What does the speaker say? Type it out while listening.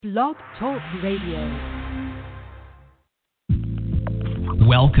Blog Talk Radio.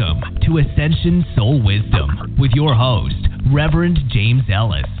 Welcome to Ascension Soul Wisdom with your host, Reverend James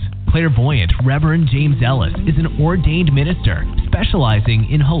Ellis. Clairvoyant Reverend James Ellis is an ordained minister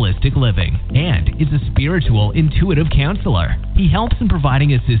specializing in holistic living and is a spiritual intuitive counselor. He helps in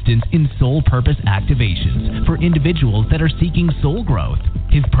providing assistance in soul purpose activations for individuals that are seeking soul growth.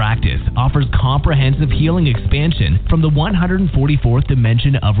 His practice offers comprehensive healing expansion from the 144th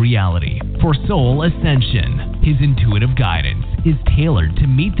dimension of reality for Soul Ascension. His intuitive guidance is tailored to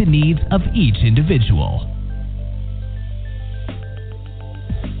meet the needs of each individual.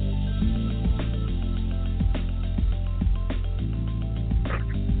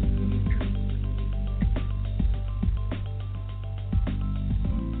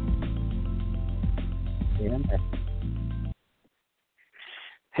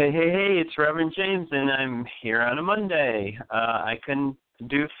 Hey, it's Reverend James, and I'm here on a Monday. I couldn't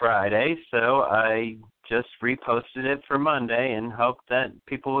do Friday, so I just reposted it for Monday and hoped that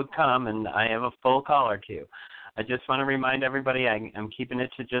people would come, and I have a full caller queue. I just want to remind everybody I'm keeping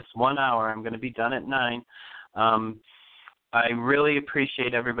it to just 1 hour. I'm going to be done at 9. I really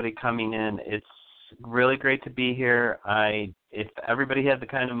appreciate everybody coming in. It's really great to be here. If everybody had the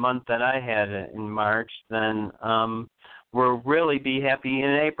kind of month that I had in March, then we'll really be happy in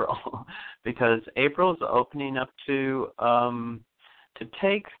April because April is opening up to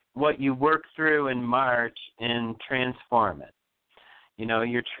take what you work through in March and transform it. You know,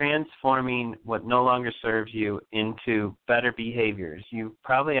 you're transforming what no longer serves you into better behaviors. You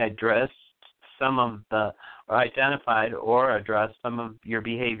probably addressed some of the, or identified or addressed some of your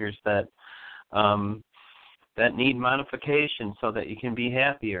behaviors that need modification so that you can be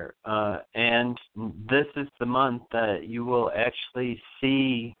happier. And this is the month that you will actually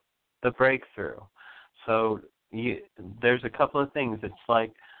see the breakthrough. So there's a couple of things. It's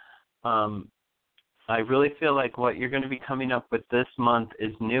like I really feel like what you're going to be coming up with this month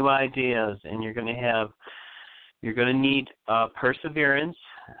is new ideas, and you're going to need perseverance.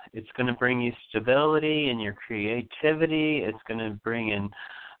 It's going to bring you stability in your creativity. It's going to bring in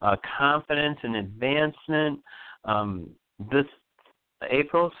confidence and advancement. This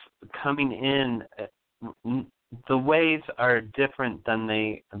April's coming in. The waves are different than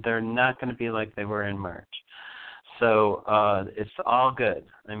they're not going to be like they were in March. So it's all good.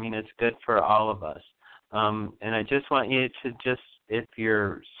 I mean, it's good for all of us. And I just want you to just, if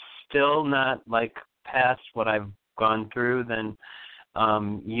you're still not like past what I've gone through, then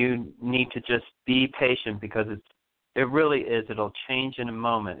you need to just be patient because it really is. It'll change in a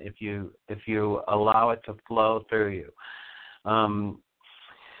moment if you allow it to flow through you.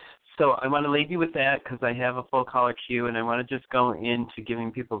 So I want to leave you with that because I have a full caller queue, and I want to just go into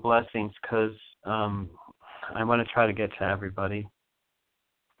giving people blessings because I want to try to get to everybody.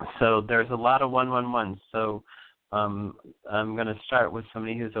 So there's a lot of 111. So I'm going to start with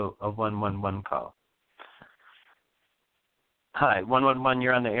somebody who's a 111 call. Hi, 111.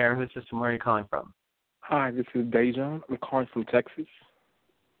 You're on the air. Who's this and where are you calling from? Hi, this is Dejan. I'm calling from Texas.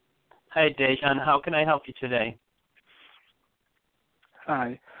 Hi, Dejan. How can I help you today?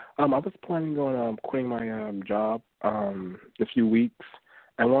 Hi. I was planning on quitting my job in a few weeks.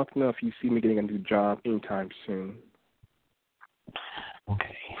 I want to know if you see me getting a new job anytime soon.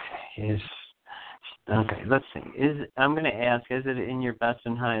 Okay. Let's see. I'm going to ask, is it in your best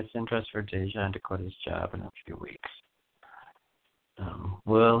and highest interest for Dejan to quit his job in a few weeks?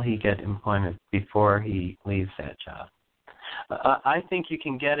 Will he get employment before he leaves that job? I think you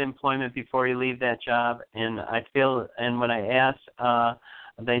can get employment before you leave that job, and when I asked,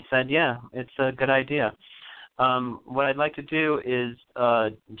 they said, yeah, it's a good idea. What I'd like to do is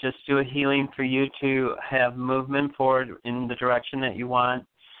just do a healing for you to have movement forward in the direction that you want,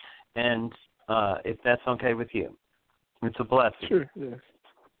 and if that's okay with you. It's a blessing. Sure, yes.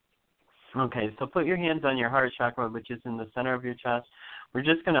 Okay, so put your hands on your heart chakra, which is in the center of your chest. We're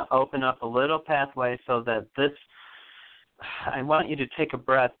just going to open up a little pathway so that I want you to take a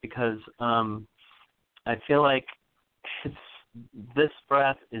breath because I feel like this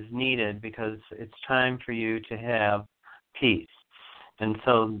breath is needed because it's time for you to have peace. And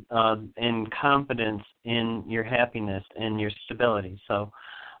so, in confidence in your happiness and your stability. So,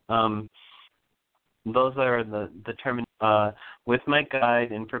 those are the terms. With my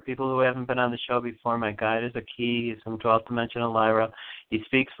guide, and for people who haven't been on the show before, my guide is a key. He's from 12th dimensional Lyra. He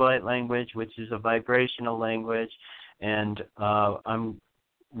speaks light language, which is a vibrational language, and we're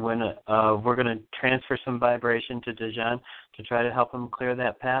going to transfer some vibration to Dejan to try to help him clear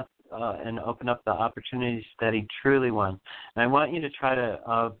that path and open up the opportunities that he truly wants. And I want you to try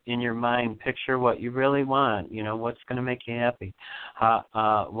to, in your mind, picture what you really want. You know, what's going to make you happy,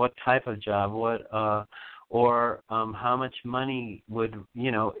 what type of job, or how much money would,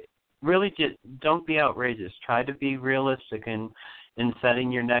 you know, really just don't be outrageous. Try to be realistic in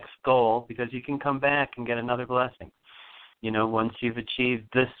setting your next goal, because you can come back and get another blessing, you know, once you've achieved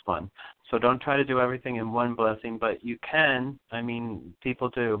this one. So don't try to do everything in one blessing, but you can. I mean, people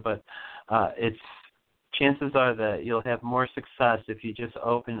do, but chances are that you'll have more success if you just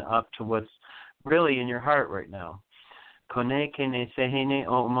open up to what's really in your heart right now. I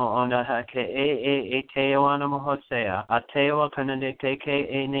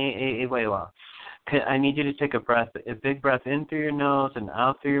need you to take a big breath in through your nose and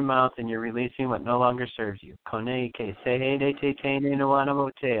out through your mouth, and you're releasing what no longer serves you. I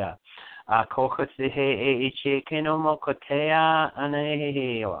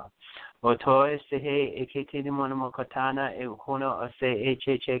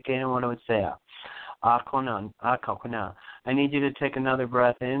need you to take another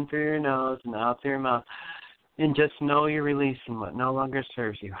breath in through your nose and out through your mouth, and just know you're releasing what no longer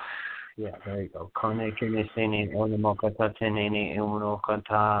serves you. Yeah, there you go.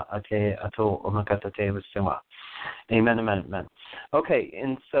 Amen, amen, amen. Okay,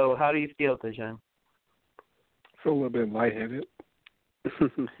 and so how do you feel, Dejan? I feel a little bit lightheaded.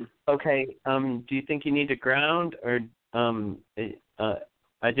 Okay, do you think you need to ground, or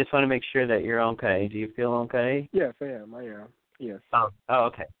I just want to make sure that you're okay. Do you feel okay? Yes, I am. Yes. Oh,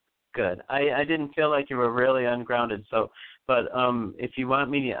 okay. Good. I didn't feel like you were really ungrounded, but if you want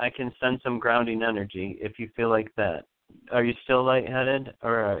me, I can send some grounding energy if you feel like that. Are you still lightheaded,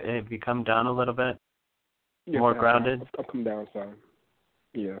 or have you come down a little bit? Yes, more grounded? I'll come down some.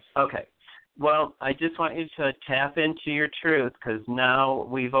 Yes. Okay. Well, I just want you to tap into your truth, because now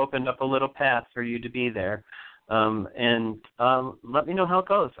we've opened up a little path for you to be there. And let me know how it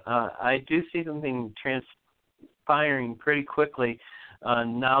goes. I do see something transpiring pretty quickly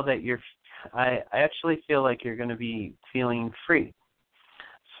now that I actually feel like you're going to be feeling free.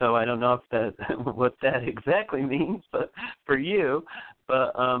 So I don't know if what that exactly means, but for you,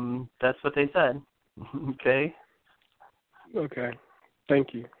 but that's what they said. Okay. Okay.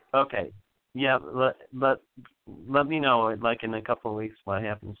 Thank you. Okay. Yeah. Let me know, like, in a couple of weeks what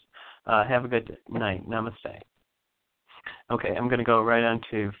happens. Have a good night. Namaste. Okay, I'm going to go right on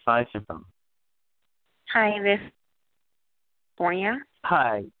to 5 symptom. Hi, this is California.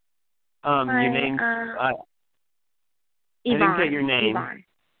 Hi. Hi, your name? Yvonne. I didn't get your name. Yvonne.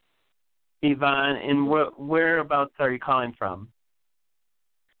 Yvonne, and whereabouts are you calling from?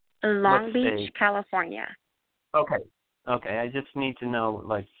 Long Beach, California. Okay. I just need to know,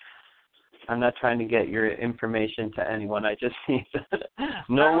 like, I'm not trying to get your information to anyone. I just need to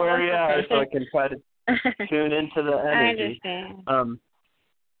know where you are so I can try to tune into the energy. I understand.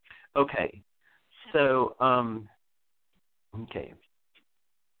 Okay. So, okay.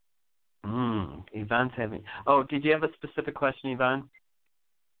 Yvonne's having... Oh, did you have a specific question, Yvonne?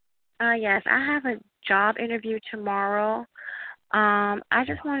 Yes, I have a job interview tomorrow. I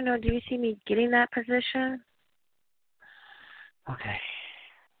just want to know, do you see me getting that position? Okay.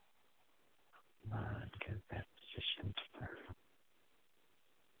 Get that position.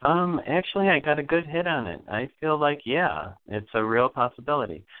 Actually, I got a good hit on it. I feel like, yeah, it's a real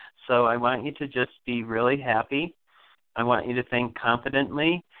possibility. So I want you to just be really happy. I want you to think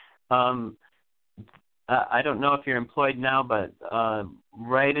confidently. I don't know if you're employed now, but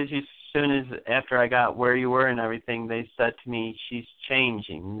right soon as after I got where you were and everything, they said to me, she's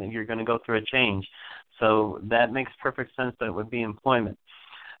changing. You're going to go through a change. So that makes perfect sense that it would be employment.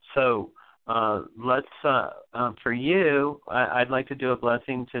 So let's, for you, I'd like to do a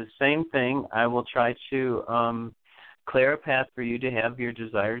blessing to the same thing. I will try to clear a path for you to have your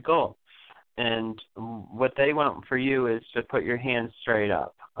desired goal. And what they want for you is to put your hands straight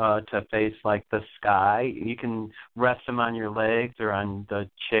up, to face like the sky. You can rest them on your legs or on the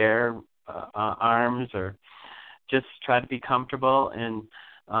chair, arms, or just try to be comfortable. And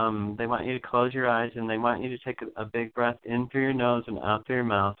they want you to close your eyes, and they want you to take a big breath in through your nose and out through your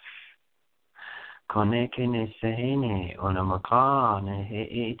mouth. And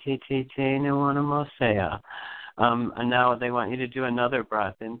now they want you to do another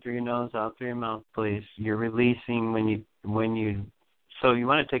breath in through your nose, out through your mouth, please. You're releasing when you. So you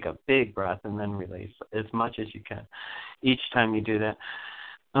want to take a big breath and then release as much as you can each time you do that.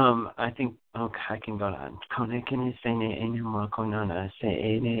 I think, okay, I can go on.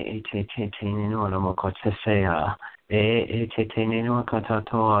 e te te ne no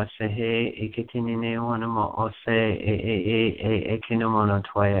katato se he e ke te ne one mo o se e kinomono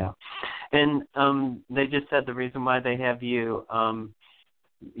toya. And they just said the reason why they have you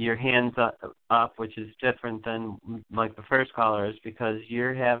your hands up, which is different than like the first caller, is because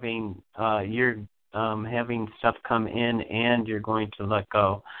you're having having stuff come in and you're going to let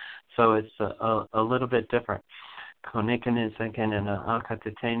go. So it's a little bit different. So,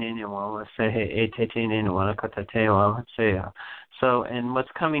 and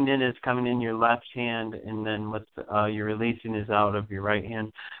what's coming in is coming in your left hand, and then what you're releasing is out of your right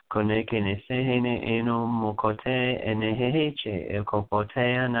hand.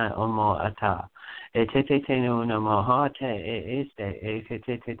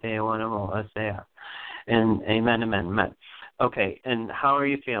 And amen, amen, amen. Okay, and how are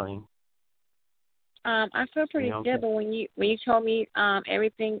you feeling? I feel pretty good, but when you told me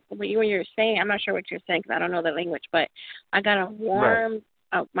everything, when you were saying, I'm not sure what you're saying because I don't know the language, but I got a warm,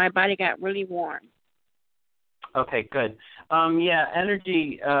 my body got really warm. Okay, good. Yeah,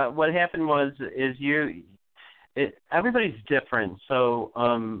 energy, what happened is everybody's different, so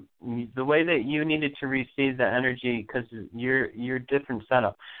the way that you needed to receive the energy, because you're different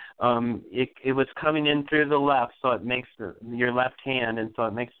setup, it was coming in through the left, so it makes your left hand, and so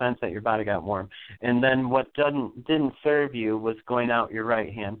it makes sense that your body got warm. And then what didn't serve you was going out your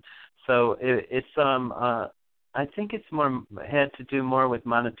right hand. So it's I think it's more had to do more with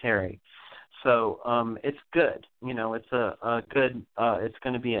monetary. So it's good, it's a good it's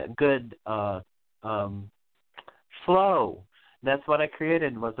going to be a good flow. That's what I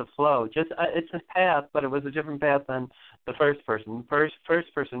created, was a flow. Just it's a path, but it was a different path than the first person. First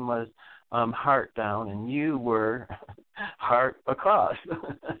person was heart down, and you were heart across.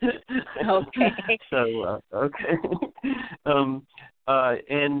 Okay. So okay.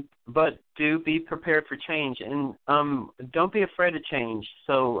 But do be prepared for change, and don't be afraid of change.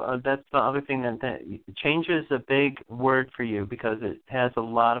 So that's the other thing that change is a big word for you because it has a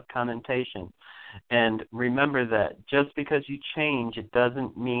lot of connotation. And remember that just because you change, it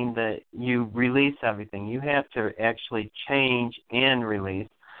doesn't mean that you release everything. You have to actually change and release.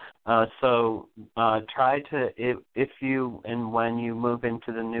 So try to, if you and when you move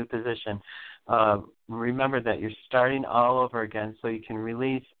into the new position, remember that you're starting all over again, so you can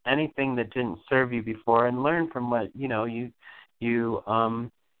release anything that didn't serve you before and learn from what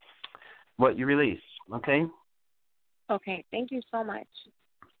what you released. Okay. Okay. Thank you so much.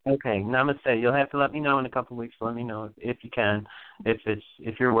 Okay, namaste. You'll have to let me know in a couple of weeks. Let me know if you can.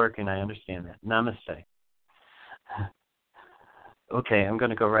 If you're working, I understand that. Namaste. Okay, I'm going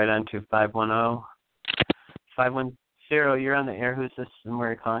to go right on to 510. 510, you're on the air. Who's this and where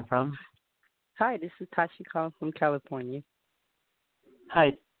are you calling from? Hi, this is Tasha calling from California. Hi,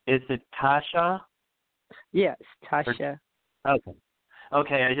 is it Tasha? Yes, Tasha.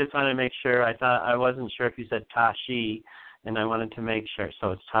 Okay, I just wanted to make sure. I wasn't sure if you said Tashi, and I wanted to make sure. So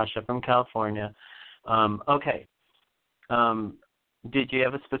it's Tasha from California. Okay. Did you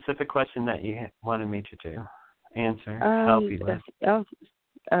have a specific question that you wanted me to answer, help you with?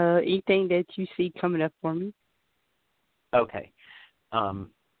 Anything that you see coming up for me? Okay.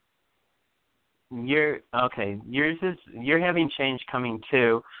 Yours is, you're having change coming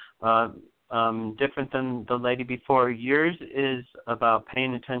too. Different than the lady before. Yours is about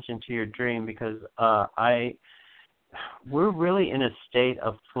paying attention to your dream because we're really in a state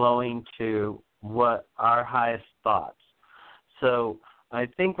of flowing to what our highest thoughts. So I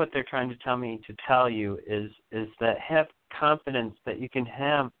think what they're trying to tell me to tell you is that have confidence that you can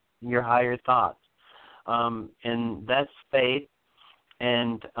have your higher thoughts, and that's faith.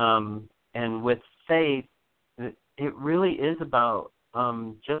 And with faith, it really is about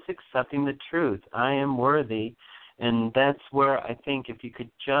just accepting the truth. I am worthy, and that's where I think if you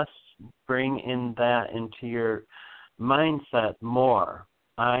could just bring in that into your mindset more,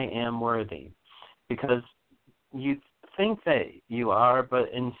 I am worthy, because you think that you are,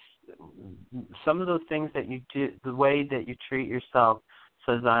 but in some of those things that you do, the way that you treat yourself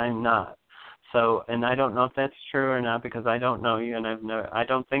says I'm not. So, and I don't know if that's true or not because I don't know you, and I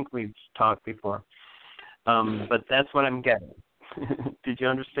don't think we've talked before. But that's what I'm getting. Did you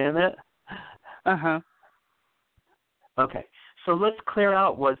understand that? Uh-huh. Okay. So let's clear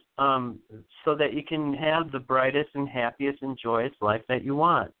out what, so that you can have the brightest and happiest and joyous life that you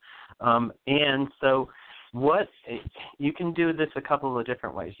want. And so what you can do this a couple of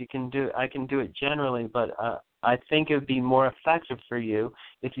different ways. I can do it generally, but I think it would be more effective for you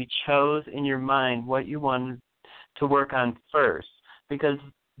if you chose in your mind what you wanted to work on first, because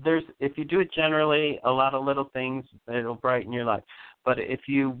if you do it generally, a lot of little things, it'll brighten your life. But if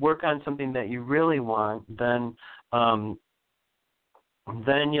you work on something that you really want, then then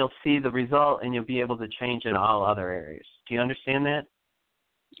you'll see the result and you'll be able to change in all other areas. Do you understand that?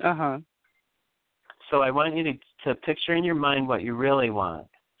 Uh-huh. So I want you to picture in your mind what you really want,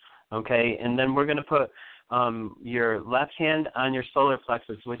 okay? And then we're going to put your left hand on your solar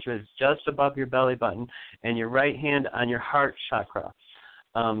plexus, which is just above your belly button, and your right hand on your heart chakra,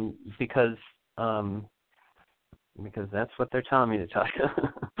 because that's what they're telling me to tell you.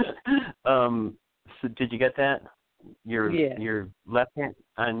 So did you get that? Your left hand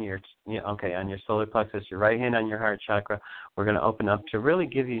on your on your solar plexus, your right hand on your heart chakra. We're going to open up to really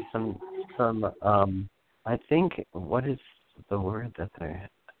give you some I think, what is the word that they're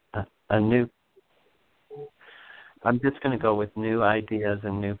a new. I'm just going to go with new ideas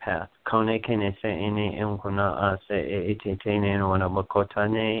and new paths. Kone kene se ene enkona ase e tene no na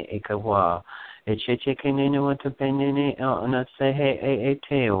makotane e kawa e cheche kene no to penene ona se he e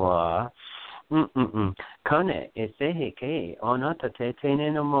tewa. Kone e se he ke ona te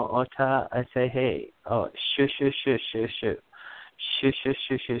tene no mo ota ase he oh shu shu shu shu shu shu shu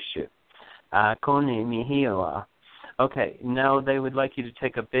shu shu shu kone mihiwa. Okay, now they would like you to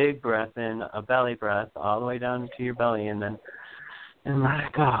take a big breath in, a belly breath, all the way down into your belly, and then let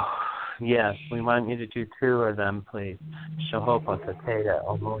it go. Yes, we want you to do 2 of them, please. Shohopo tateda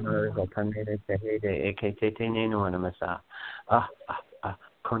omono zakanede tehede eketete no namasa.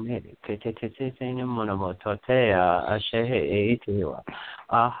 Konede ketete no monomototea ashehe eitiwa.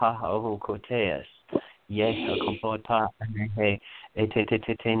 Aha ohukoteas. Yes, kompota anehe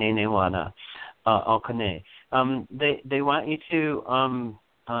etete ne wana. Okay. They want you to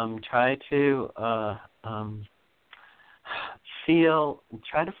try to feel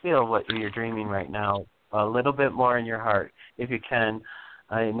what you're dreaming right now a little bit more in your heart, if you can.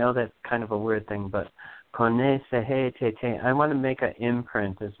 I know that's kind of a weird thing, but I want to make an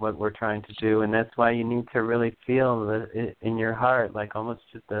imprint is what we're trying to do, and that's why you need to really feel it in your heart, like almost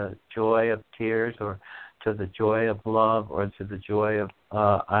to the joy of tears, or to the joy of love, or to the joy of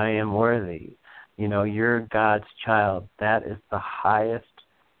I am worthy. You know, you're God's child. That is the highest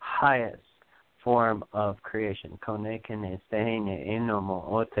form of creation. Konekene sehene enomo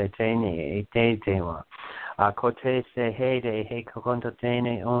otetene etetewa. Akote sehede he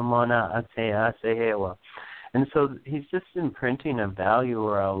kokontotene omona ate asehewa. And so he's just imprinting a value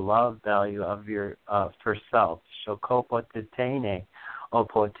or a love value of your for self. Shokopotetene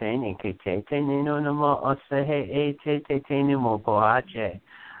opotene kitetene no mo osehe etetetene mo poache.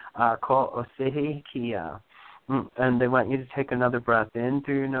 And they want you to take another breath in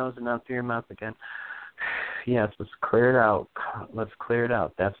through your nose and out through your mouth again. Yes, let's clear it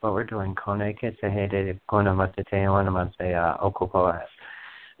out. That's what we're doing.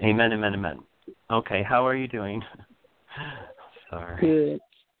 Amen, amen, amen. Okay, how are you doing? Sorry. Good.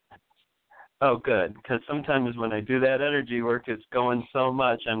 Oh, good. Because sometimes when I do that energy work, it's going so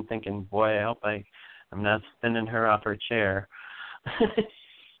much, I'm thinking, boy, I hope I'm not spinning her off her chair.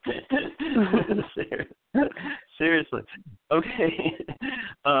 Seriously. Okay.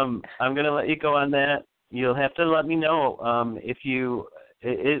 I'm going to let you go on that. You'll have to let me know if you.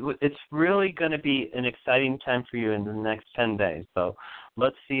 It's really going to be an exciting time for you in the next 10 days. So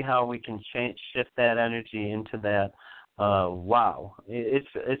let's see how we can shift that energy into that. Wow,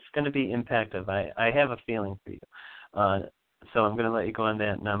 it's going to be impactful. I have a feeling for you. So I'm going to let you go on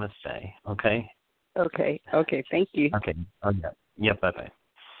that. Namaste. Okay. Okay. Thank you. Okay. Oh yeah. Yep. Bye.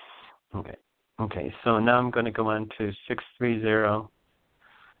 Okay, so now I'm going to go on to 630.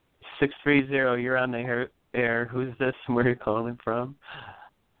 630, you're on the air. Who's this? Where are you calling from?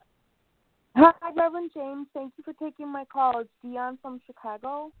 Hi, Reverend James. Thank you for taking my call. It's Dion from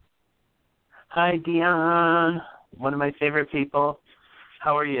Chicago. Hi, Dion. One of my favorite people.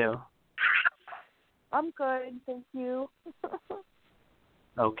 How are you? I'm good, thank you.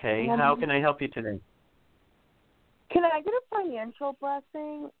 Okay, how can I help you today? Can I get a financial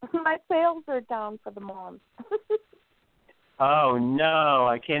blessing? My sales are down for the month. Oh, no,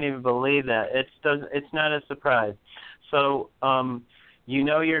 I can't even believe that. It's not a surprise. So, you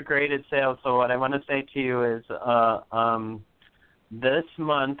know you're great at sales, so what I want to say to you is this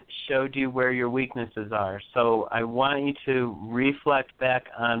month showed you where your weaknesses are. So I want you to reflect back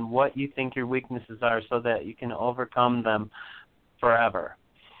on what you think your weaknesses are so that you can overcome them forever.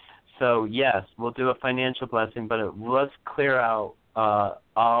 So, yes, we'll do a financial blessing, but let's clear out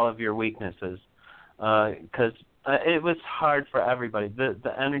all of your weaknesses because it was hard for everybody.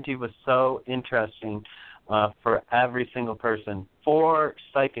 The energy was so interesting for every single person. 4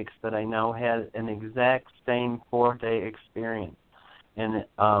 psychics that I know had an exact same 4-day experience, and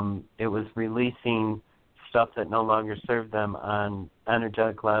it was releasing stuff that no longer served them on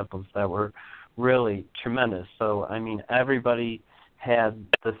energetic levels that were really tremendous. So, I mean, everybody had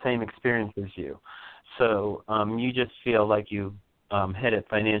the same experience as you. So you just feel like you hit it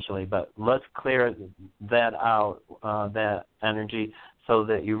financially. But let's clear that out, that energy, so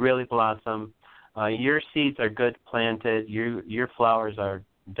that you really blossom. Your seeds are good planted. Your flowers are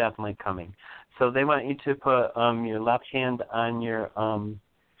definitely coming. So they want you to put your left hand on your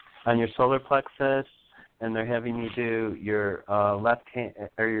solar plexus, and they're having you do your left hand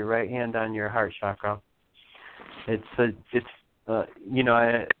or your right hand on your heart chakra.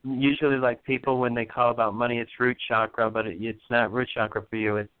 I usually like people when they call about money, it's root chakra, but it's not root chakra for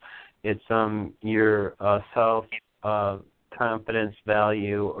you. It's your self confidence,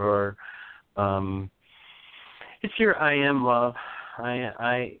 value, or it's your I am love.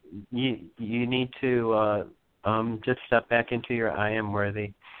 You need to just step back into your I am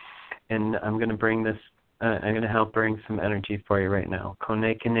worthy, and I'm going to bring this. I'm going to help bring some energy for you right now.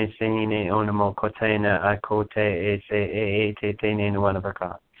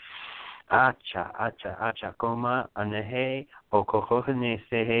 Acha koma anehe okohone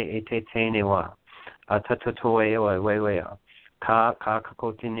sehe etetenewa atatotoewa ka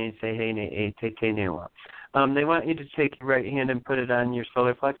kakotine sehe ne etetenewa. They want you to take your right hand and put it on your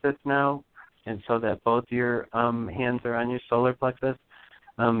solar plexus now, and so that both your hands are on your solar plexus.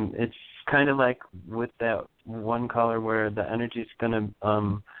 It's kind of like with that one color where the energy is going to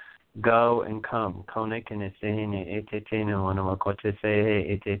go and come.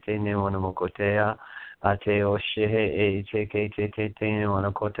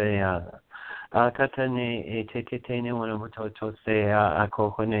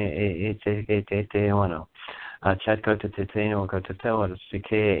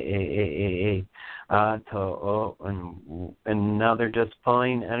 And now they're just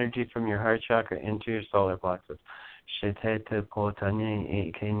pulling energy from your heart chakra into your solar plexus.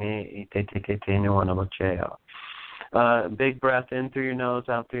 Big breath in through your nose,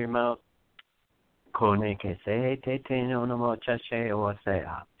 out through your mouth.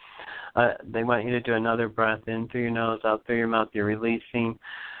 They want you to do another breath in through your nose, out through your mouth. You're releasing.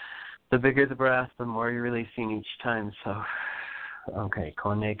 The bigger the breath, the more you're releasing each time. So, okay.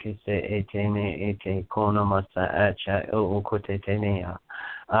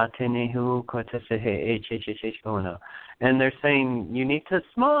 And they're saying, you need to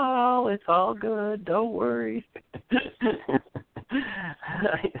smile. It's all good. Don't worry.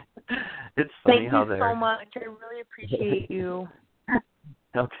 It's funny how they're... Thank you so much. I really appreciate you.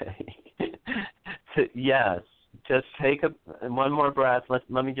 Okay. Yes. Just take one more breath. Let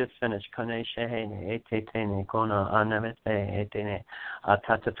me just finish.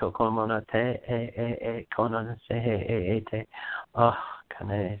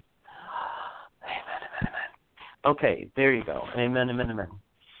 Okay, there you go. Amen, amen, amen.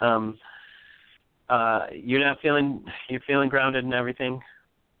 You're feeling grounded and everything?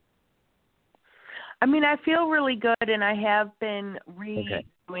 I mean, I feel really good, and I have been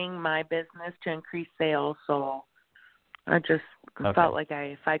redoing my business to increase sales, so I just felt like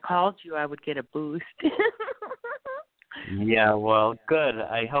if I called you, I would get a boost. Yeah, well, good.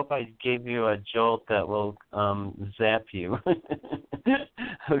 I hope I gave you a jolt that will zap you.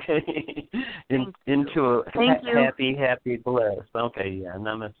 Okay? Into a happy bliss. Okay, yeah,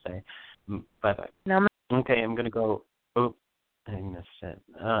 namaste. Bye-bye. Namaste. Okay, I'm going to go. Oh, I missed it.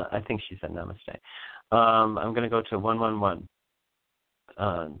 I think she said namaste. I'm going to go to 111.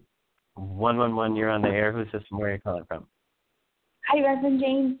 111, you're on the air. Who's this and where are you calling from? Hi, Reverend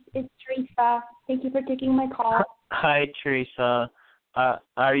James. It's Teresa. Thank you for taking my call. Hi, Teresa.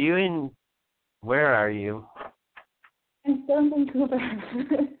 Where are you? I'm still in Vancouver.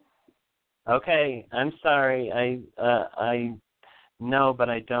 Okay, I'm sorry. I know, but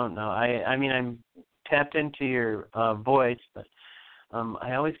I don't know. I mean, I'm tapped into your voice, but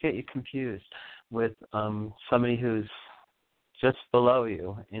I always get you confused with somebody who's just below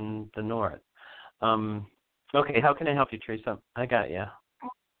you in the north. Okay, how can I help you, Teresa? I got you.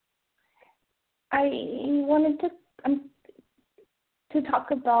 I wanted to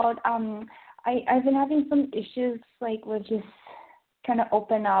talk about I've been having some issues like with just trying to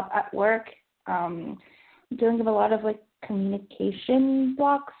open up at work. Dealing with a lot of like communication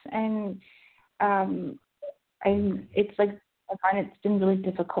blocks, and it's like I find it's been really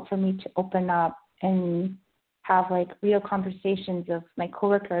difficult for me to open up and have like real conversations with my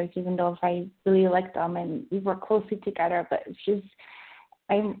coworkers, even though if I really like them and we work closely together. But it's just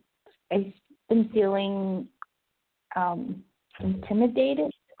I've been feeling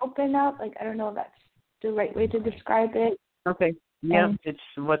intimidated to open up. Like I don't know if that's the right way to describe it. Okay. Yeah, it's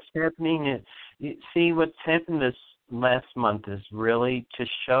what's happening. What's happened this last month is really to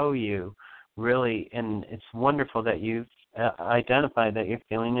show you really, and it's wonderful that you've identified that you're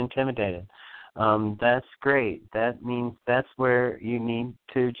feeling intimidated. That's great. That means that's where you need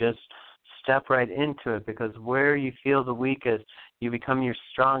to just step right into it, because where you feel the weakest, you become your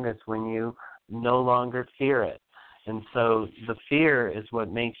strongest when you no longer fear it. And so the fear is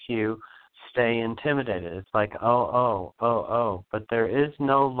what makes you stay intimidated. It's like, oh. But there is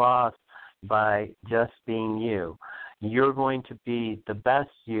no loss by just being you. You're going to be the best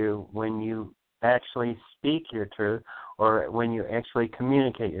you when you actually speak your truth, or when you actually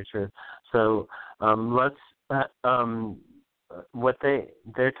communicate your truth. So what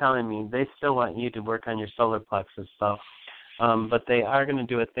they're telling me, they still want you to work on your solar plexus stuff, but they are going to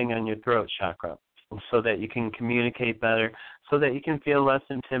do a thing on your throat chakra so that you can communicate better, so that you can feel less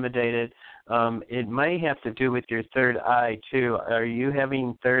intimidated. It might have to do with your third eye, too. Are you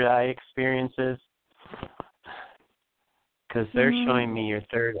having third eye experiences? Because they're showing me your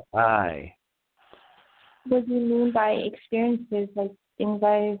third eye. What do you mean by experiences? Like things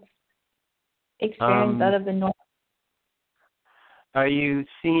I've experienced out of the norm? Are you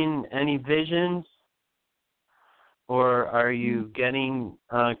seeing any visions? Or are you getting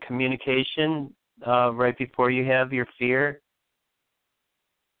communication right before you have your fear?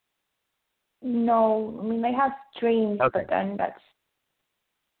 No, I mean, I have dreams, but then that's...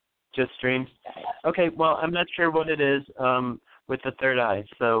 Just dreams? Okay, well, I'm not sure what it is with the third eye,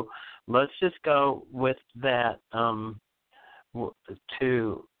 so let's just go with that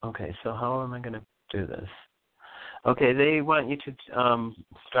okay, so how am I going to do this? Okay, they want you to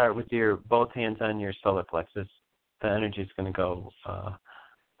start with your both hands on your solar plexus. The energy is going to go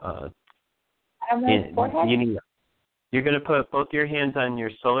you're going to put both your hands on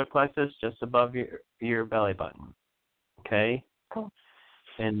your solar plexus just above your belly button. Okay? Cool.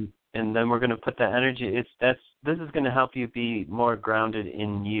 And then we're going to put the energy. This is going to help you be more grounded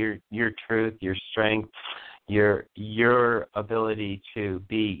in your truth, your strength, your ability to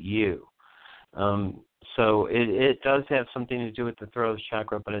be you. So it does have something to do with the throat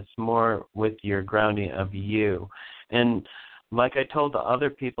chakra, but it's more with your grounding of you. And like I told the other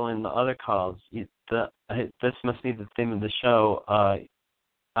people in the other calls, this must be the theme of the show,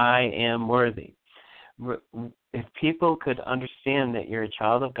 I am worthy. If people could understand that you're a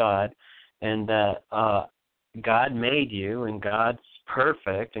child of God and that God made you and God's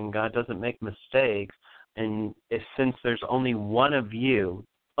perfect and God doesn't make mistakes, and since there's only one of you,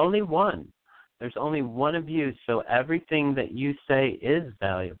 there's only one of you, so everything that you say is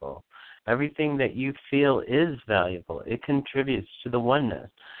valuable. Everything that you feel is valuable. It contributes to the oneness.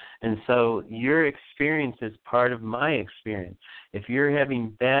 And so your experience is part of my experience. If you're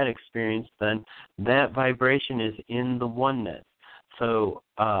having bad experience, then that vibration is in the oneness. So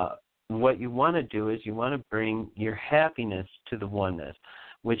what you want to do is you want to bring your happiness to the oneness,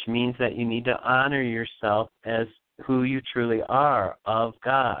 which means that you need to honor yourself as who you truly are, of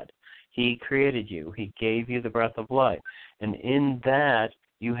God. He created you. He gave you the breath of life. And in that,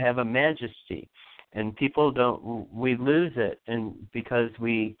 you have a majesty. And we lose it, and because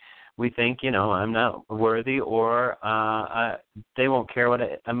we think, I'm not worthy, or they won't care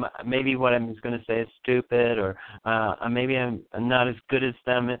maybe what I'm going to say is stupid, or maybe I'm not as good as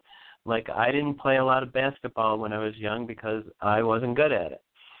them. Like, I didn't play a lot of basketball when I was young because I wasn't good at it.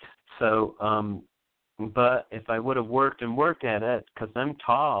 So, but if I would have worked at it, because I'm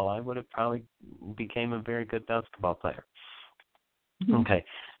tall, I would have probably became a very good basketball player. Mm-hmm. Okay.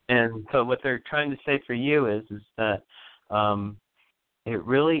 And so what they're trying to say for you is that it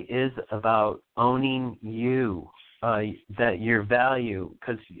really is about owning you, that your value,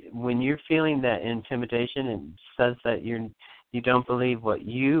 because when you're feeling that intimidation, it says that you don't believe what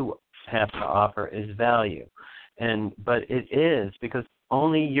you have to offer is value. But it is, because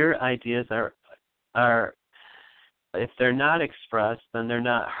only your ideas are if they're not expressed, then they're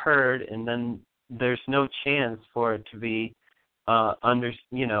not heard, and then there's no chance for it to be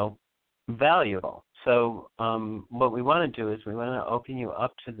valuable. So what we want to do is we want to open you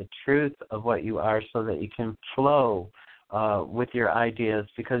up to the truth of what you are, so that you can flow with your ideas,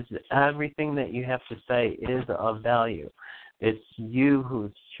 because everything that you have to say is of value. It's you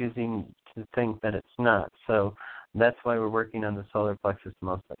who's choosing to think that it's not. So that's why we're working on the solar plexus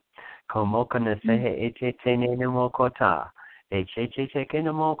mostly.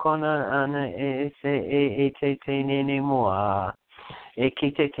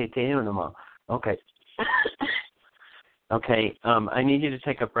 Okay. Okay, I need you to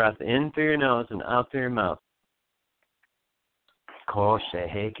take a breath in through your nose and out through your mouth. Koshe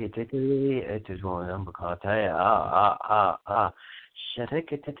hekititi etuzonam bakataya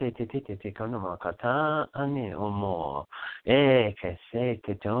Sharekititi konomakata ani umo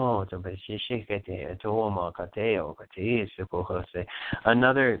kesete to beshishikete to makateo kati sukohose.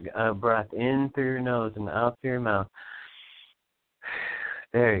 Another breath in through your nose and out through your mouth.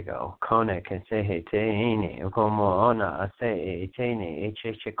 There you go. Kone kensehe teini ukomo ona ase teini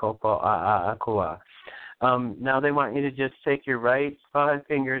echechikopo akua. Now they want you to just take your right 5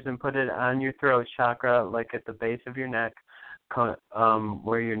 fingers and put it on your throat chakra, like at the base of your neck,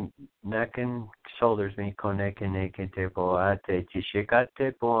 where your neck and shoulders meet. Koneke neke te po ate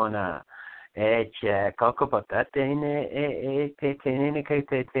chishikate pona. Eche kokopotate ne te ne ke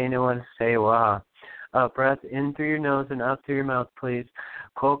te ne want to say wa. Breath in through your nose and out through your mouth, please.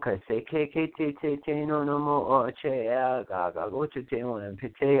 Koka se ke te no mo o che ga go te one te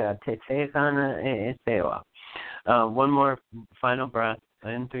kana sewa. One more final breath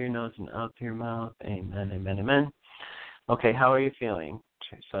in through your nose and out through your mouth. Amen, amen, amen. Okay, how are you feeling,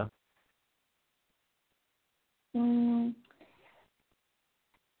 Teresa?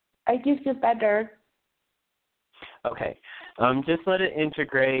 I do feel better. Okay, just let it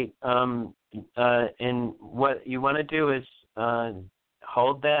integrate. And what you want to do is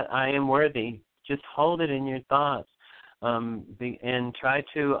hold that I am worthy. Just hold it in your thoughts, and try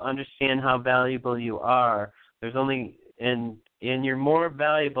to understand how valuable you are. There's only and you're more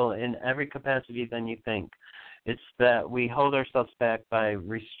valuable in every capacity than you think. It's that we hold ourselves back by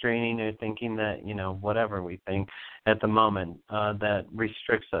restraining or thinking that, whatever we think at the moment, that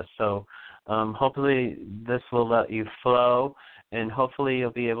restricts us. So hopefully this will let you flow, and hopefully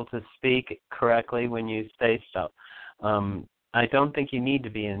you'll be able to speak correctly when you say stuff. I don't think you need to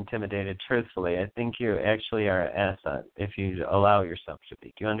be intimidated, truthfully. I think you actually are an asset if you allow yourself to be.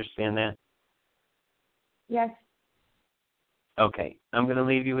 Do you understand that? Yes. Okay. I'm going to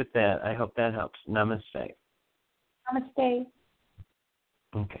leave you with that. I hope that helps. Namaste. Namaste.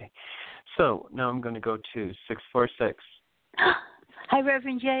 Okay. So now I'm going to go to 646. Hi,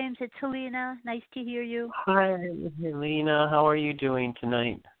 Reverend James. It's Helena. Nice to hear you. Hi, Helena. How are you doing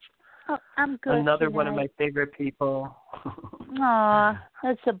tonight? Oh, I'm good. Another tonight. one of my favorite people. Aw,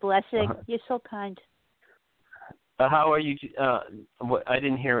 that's a blessing. You're so kind. How are you? I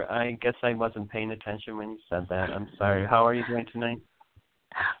didn't hear. I guess I wasn't paying attention when you said that. I'm sorry. How are you doing tonight?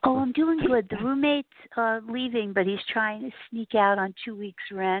 Oh, I'm doing good. The roommate's leaving, but he's trying to sneak out on 2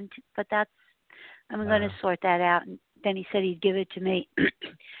 weeks' rent. But I'm going to sort that out. And then he said he'd give it to me.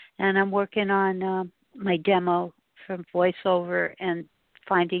 And I'm working on my demo from voiceover and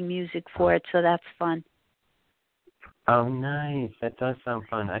finding music for it, so that's fun. Oh, nice. That does sound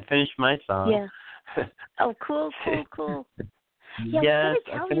fun. I finished my song. Yeah. Oh, cool. Yeah, yes.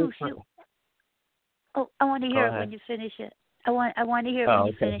 I want to hear it when you finish it. I want to hear it when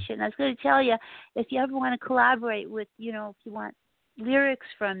you finish it. And I was going to tell you, if you ever want to collaborate with, if you want lyrics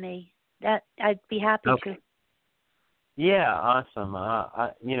from me, that I'd be happy to. Yeah, awesome.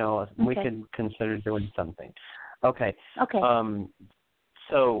 We could consider doing something. Okay. Okay.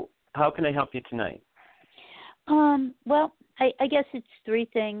 So how can I help you tonight? Well, I guess it's 3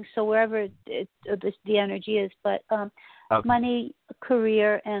 things. So wherever the energy is, but money,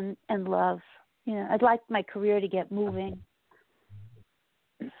 career, and love. I'd like my career to get moving.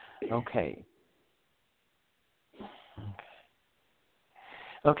 Okay.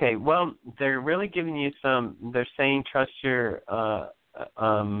 Okay. Well, they're really giving you some. They're saying trust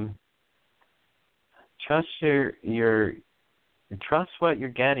what you're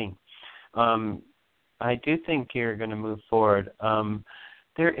getting. I do think you're going to move forward.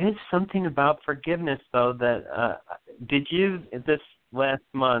 There is something about forgiveness, though, that this last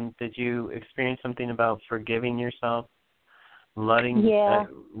month, did you experience something about forgiving yourself? Yeah.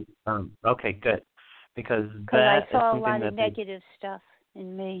 Okay, good. Because I saw a lot of negative stuff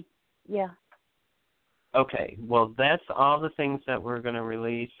in me. Yeah. Okay, well, that's all the things that we're going to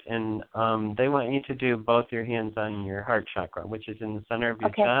release, and they want you to do both your hands on your heart chakra, which is in the center of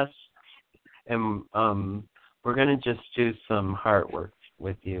your chest, and we're going to just do some heart work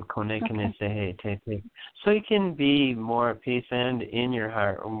with you, so you can be more at peace and in your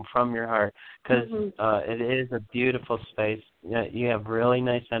heart, from your heart, because it is a beautiful space. You have really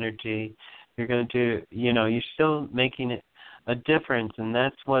nice energy. You're going to do, you're still making it a difference, and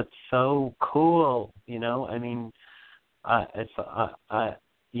that's what's so cool. I mean,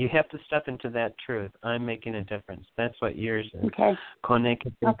 you have to step into that truth. I'm making a difference. That's what yours is. Okay.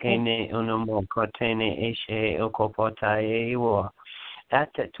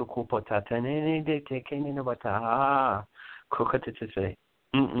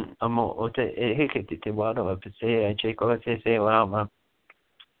 amo o te he ke te waro pe se che ko se wa ma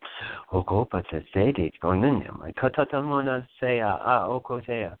o ko pa se te ko nene mai katata mona se o ko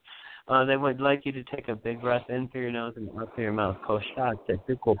se they would like you to take a big breath in through your nose and out through your mouth. Kosha te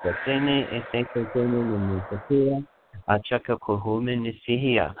ko pa tene e te ko tene ni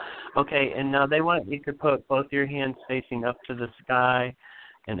te okay, and now they want you to put both your hands facing up to the sky.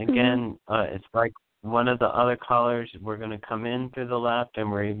 And again, it's like one of the other colors. We're going to come in through the left,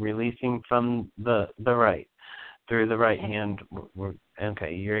 and we're releasing from the right, through the right hand.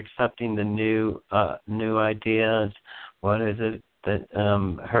 Okay, you're accepting the new ideas. What is it that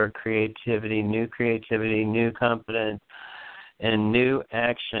her creativity, new confidence, and new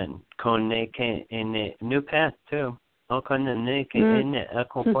action. New path too. Oh,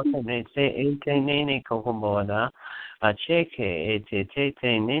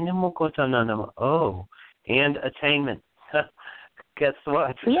 and attainment. Guess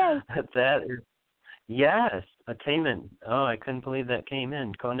what? Yeah. That is, yes, attainment. Oh, I couldn't believe that came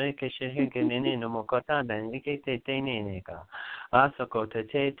in.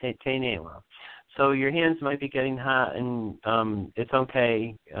 So your hands might be getting hot, and it's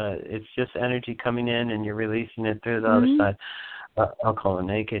okay. It's just energy coming in, and you're releasing it through the other side. I'll call it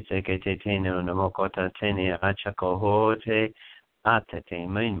naked. Amen,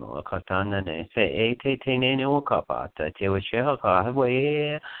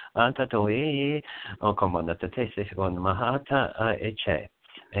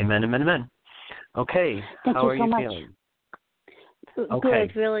 amen, amen. Okay, how are you feeling? Okay,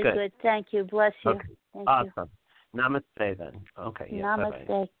 good, really good. Thank you. Bless you. Okay. Thank awesome. You. Namaste then. Okay. Yeah, namaste.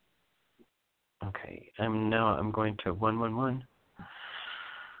 Bye-bye. Okay. I'm going to 111.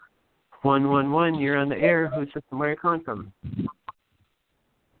 111. You're on the air. Who's this? Where are you calling from?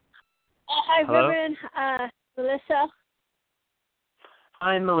 Hi, hello? Reverend Melissa.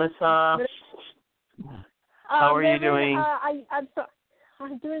 Hi, Melissa. How are Reverend, you doing? I'm sorry.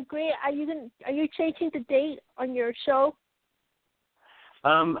 I'm doing great. Are you changing the date on your show?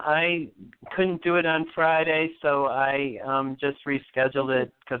 I couldn't do it on Friday, so I just rescheduled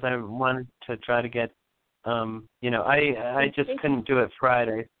it because I wanted to try to get, I just couldn't do it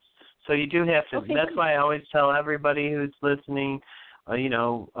Friday. So you do have to. Okay. That's why I always tell everybody who's listening,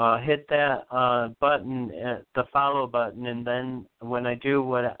 hit that button, the follow button, and then when I do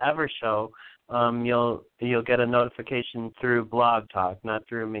whatever show, you'll get a notification through Blog Talk, not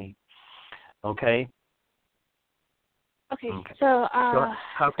through me. Okay. Okay. So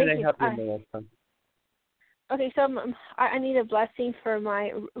how can I help you, Melissa? Okay, so I need a blessing for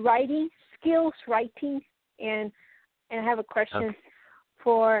my writing skills, and I have a question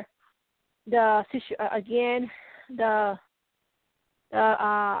for the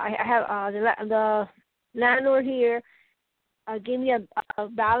the landlord here gave me a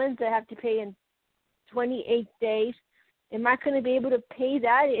balance I have to pay in 28 days. Am I going to be able to pay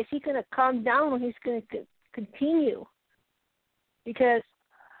that? Is he going to calm down, or he's going to continue? Because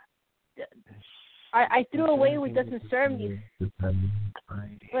I threw away what doesn't serve me. But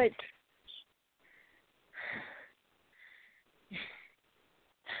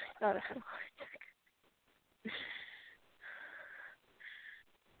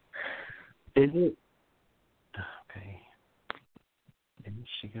is it okay? Is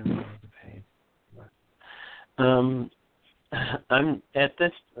she gonna be able to pay? I'm at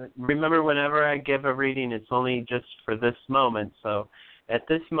this. Remember, whenever I give a reading, it's only just for this moment. So, at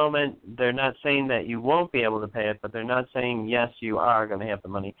this moment, they're not saying that you won't be able to pay it, but they're not saying yes, you are going to have the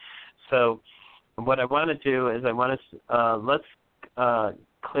money. So, what I want to do is let's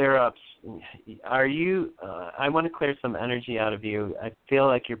clear up. Are you? I want to clear some energy out of you. I feel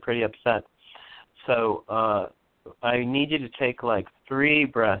like you're pretty upset. So, I need you to take like 3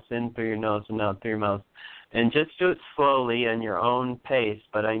 breaths in through your nose and out through your mouth. And just do it slowly and your own pace,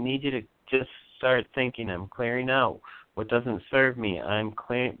 but I need you to just start thinking, I'm clearing out what doesn't serve me. I'm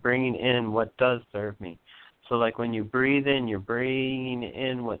bringing in what does serve me. So like when you breathe in, you're bringing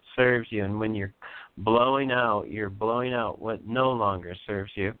in what serves you. And when you're blowing out, you're blowing out what no longer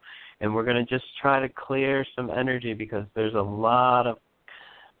serves you. And we're going to just try to clear some energy because there's a lot of,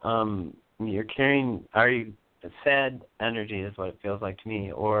 you're carrying, sad energy is what it feels like to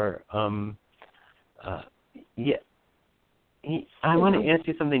me, or, I want to ask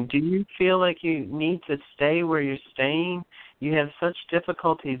you something. Do you feel like you need to stay where you're staying? You have such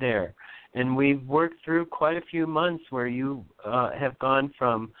difficulty there. And we've worked through quite a few months where you have gone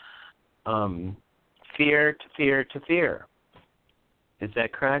from fear to fear to fear. Is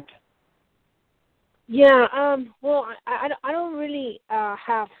that correct? Yeah. Well, I don't really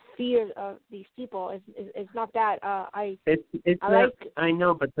have fear of these people. It's not that. It's I not, like. I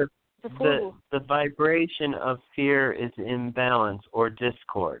know, but the vibration of fear is imbalance or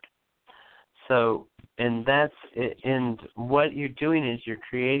discord. So, and that's it, and what you're doing is you're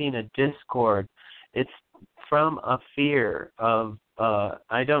creating a discord. It's from a fear of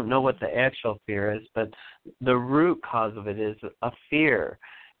I don't know what the actual fear is, but the root cause of it is a fear.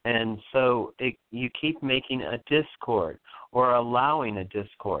 And so you keep making a discord or allowing a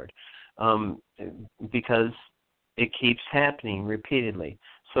discord because it keeps happening repeatedly.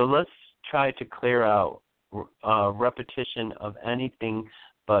 So let's try to clear out repetition of anything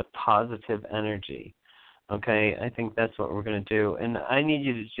but positive energy. Okay, I think that's what we're going to do. And I need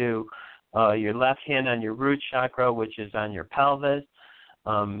you to do your left hand on your root chakra, which is on your pelvis.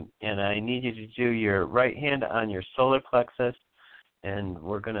 And I need you to do your right hand on your solar plexus. And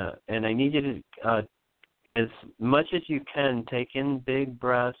I need you to, as much as you can, take in big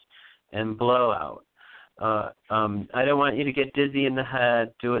breaths and blow out. I don't want you to get dizzy in the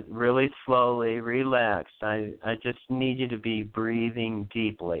head. Do it really slowly, relaxed. I just need you to be breathing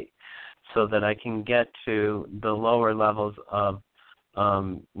deeply so that I can get to the lower levels of,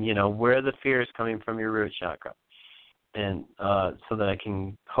 where the fear is coming from your root chakra. And so that I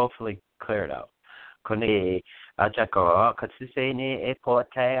can hopefully clear it out. Kone achako katsene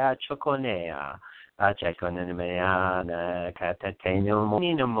epotea chokonea achakone mea na katateno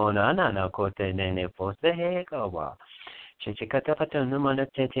monino monana na kotene pose kawa chikata patano mana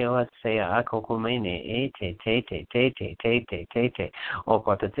tete wa se akokumene te o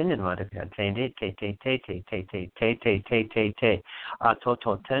patatene ma de tete te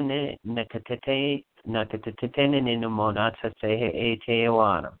atoto tene nekatete na tetene no monata se te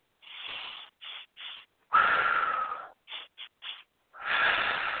wana.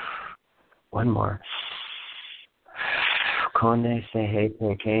 One more. Kone se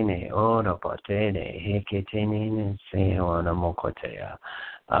heke kene ora patene heke tene se ona mokotea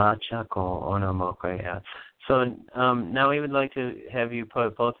achako ona mokoya. So now we would like to have you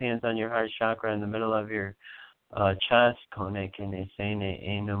put both hands on your heart chakra in the middle of your chest. Kone kene sene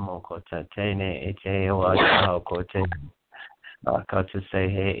eno mokota tene ete wa kote. Okay.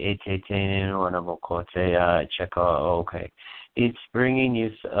 It's bringing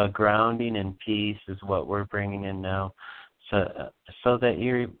you a grounding and peace is what we're bringing in now, so that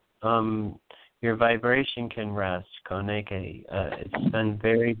your vibration can rest. It's been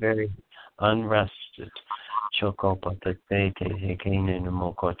very, very unrested.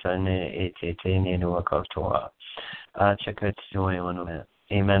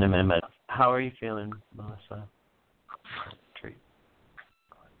 Amen, amen. How are you feeling, Melissa?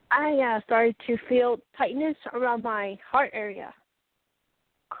 I started to feel tightness around my heart area.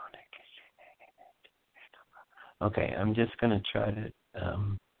 Okay, I'm just going to try to...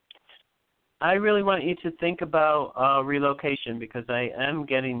 I really want you to think about relocation because I am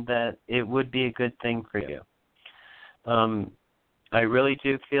getting that it would be a good thing for you. I really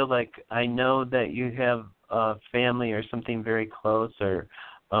do feel like I know that you have a family or something very close,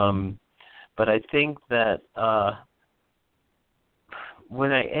 but I think that...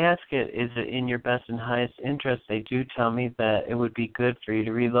 when I ask it, is it in your best and highest interest, they do tell me that it would be good for you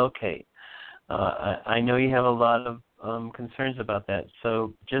to relocate. I know you have a lot of concerns about that,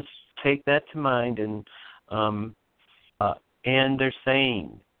 so just take that to mind. And they're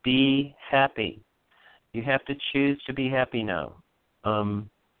saying, be happy. You have to choose to be happy now, and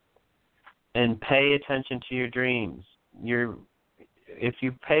pay attention to your dreams. If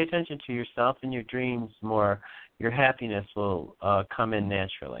you pay attention to yourself and your dreams more, your happiness will come in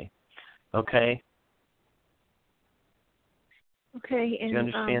naturally. Okay? Okay. And, do you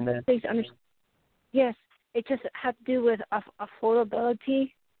understand that? Please understand. Yes. It just has to do with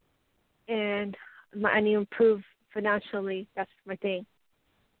affordability, and I need to improve financially. That's my thing.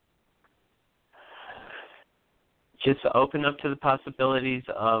 Just open up to the possibilities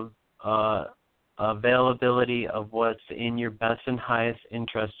of availability of what's in your best and highest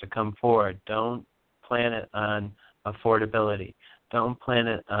interest to come forward. Don't plan it on affordability. Don't plan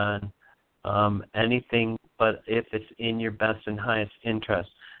it on anything but if it's in your best and highest interest.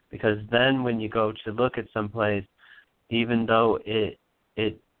 Because then when you go to look at someplace, even though it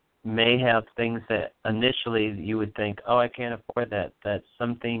may have things that initially you would think, oh, I can't afford that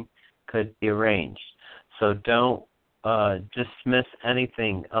something could be arranged. So don't dismiss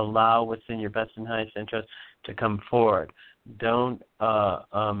anything. Allow what's in your best and highest interest to come forward. Don't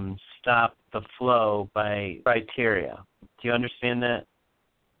stop the flow by criteria. Do you understand that?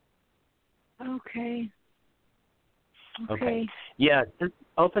 Okay. Okay. Yeah, just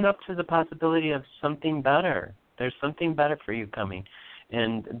open up to the possibility of something better. There's something better for you coming.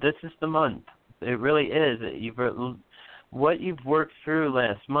 And this is the month. It really is. What you've worked through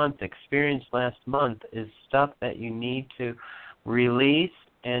last month, experienced last month, is stuff that you need to release,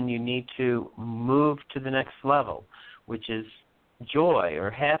 and you need to move to the next level, which is joy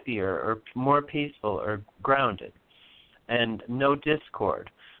or happier or more peaceful or grounded, and no discord.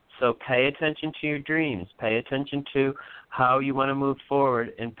 So pay attention to your dreams. Pay attention to how you want to move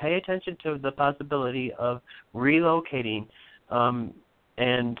forward, and pay attention to the possibility of relocating,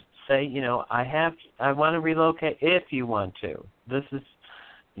 and say, I want to relocate if you want to. This is,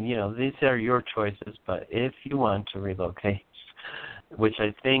 these are your choices, but if you want to relocate, which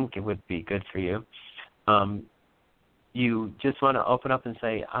I think it would be good for you, you just want to open up and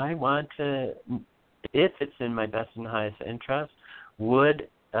say, I want to, if it's in my best and highest interest, would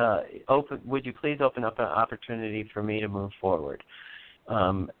you please open up an opportunity for me to move forward?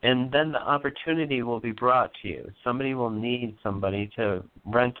 And then the opportunity will be brought to you. Somebody will need somebody to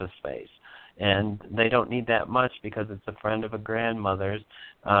rent a space, and they don't need that much because it's a friend of a grandmother's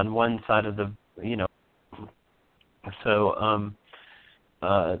on one side of the, So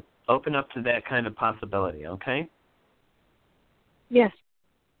open up to that kind of possibility, okay? Yes.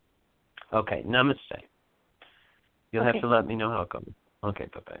 Okay, namaste. You'll Okay. have to let me know how it goes. Okay,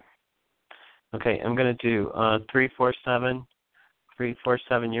 bye-bye. Okay, I'm going to do 347.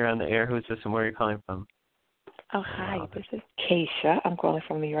 347, you're on the air. Who's this and where are you calling from? Oh, hi. This is Keisha. I'm calling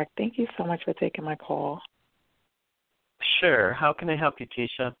from New York. Thank you so much for taking my call. Sure. How can I help you,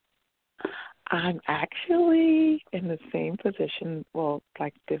 Keisha? I'm actually in the same position,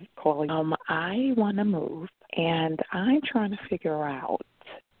 like this call. I want to move, and I'm trying to figure out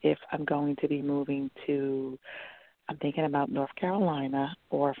if I'm going to be moving to, I'm thinking about North Carolina,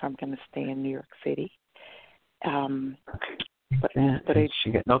 or if I'm going to stay in New York City.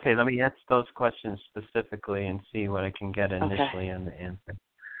 Okay, let me ask those questions specifically and see what I can get initially on the answer.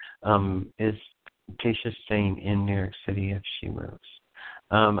 Is Keisha staying in New York City if she moves?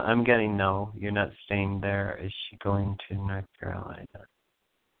 I'm getting no, you're not staying there. Is she going to North Carolina?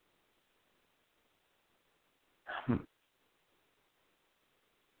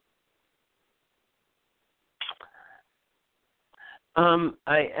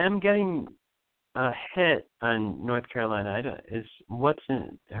 I am getting a hit on North Carolina. Is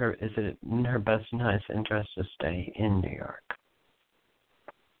it in her best and highest interest to stay in New York?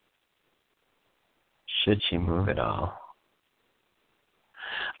 Should she move at all?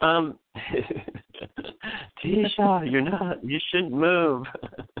 Tisha, you shouldn't move.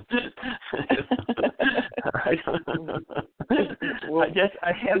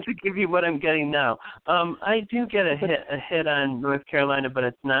 I have to give you what I'm getting now. I do get a hit on North Carolina, but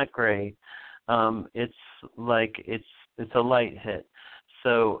it's not great. It's a light hit.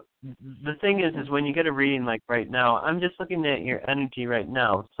 So the thing is when you get a reading like right now, I'm just looking at your energy right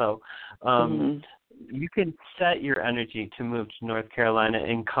now. So you can set your energy to move to North Carolina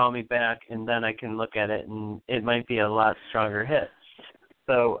and call me back, and then I can look at it, and it might be a lot stronger hit.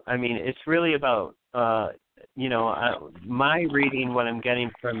 So, I mean, it's really about, my reading, what I'm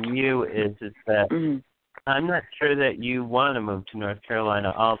getting from you is that I'm not sure that you want to move to North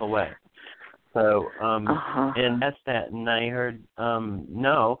Carolina all the way. So, and that's that, and I heard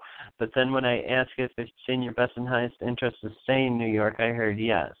no, but then when I asked if it's in your best and highest interest to stay in New York, I heard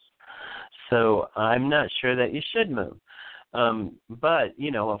yes. So I'm not sure that you should move. But,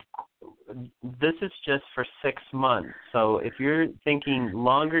 this is just for 6 months. So if you're thinking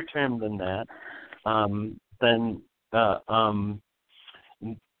longer term than that,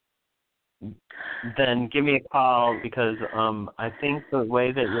 then give me a call, because I think the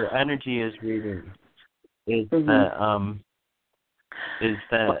way that your energy is reading is that I'm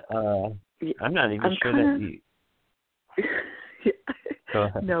not even sure that you. Go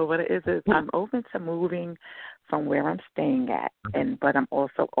ahead. No, what it is I'm open to moving from where I'm staying at, but I'm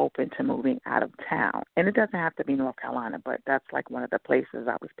also open to moving out of town. And it doesn't have to be North Carolina, but that's like one of the places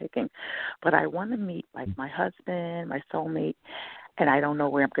I was picking. But I want to meet like my husband, my soulmate, and I don't know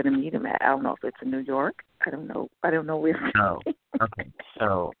where I'm going to meet him at. I don't know if it's in New York. I don't know where. Oh, okay.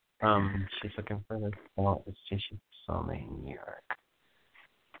 So she's looking for the soulmate in New York.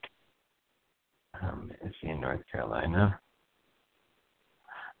 Is he in North Carolina?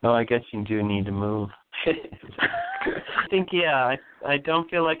 Oh, I guess you do need to move. I think, I don't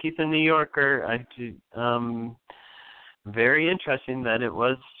feel like he's a New Yorker. I do. Very interesting that it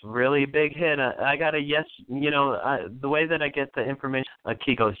was really a big hit. I got a yes. The way that I get the information, a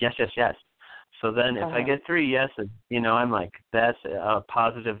key goes yes, yes, yes. So then if I get 3 yeses, I'm like, that's a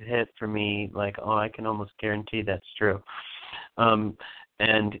positive hit for me. Like, I can almost guarantee that's true.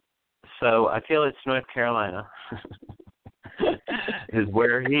 And so I feel it's North Carolina is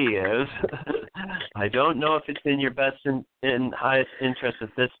where he is. I don't know if it's in your best and highest interest at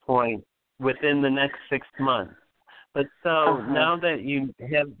this point within the next 6 months. But so now that you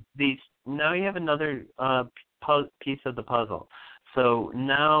have now you have another piece of the puzzle. So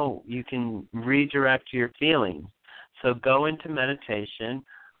now you can redirect your feelings. So go into meditation,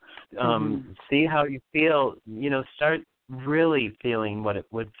 see how you feel, start really feeling what it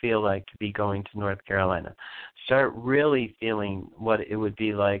would feel like to be going to North Carolina. Start really feeling what it would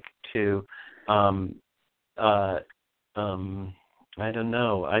be like to, I don't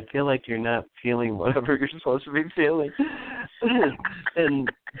know. I feel like you're not feeling whatever you're supposed to be feeling. and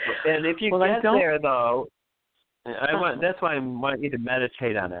if you get there, though, that's why I want you to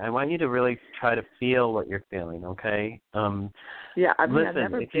meditate on it. I want you to really try to feel what you're feeling, okay? Yeah, I've never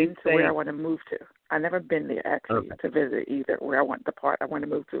been to where I want to move to. I've never been there, actually, to visit either, where I want to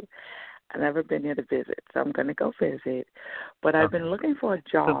move to. I've never been there to visit, so I'm going to go visit. But I've been looking for a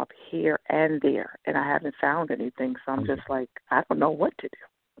job here and there, and I haven't found anything, so I'm just like, I don't know what to do.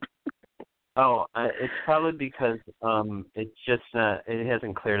 It's probably because it's just not, it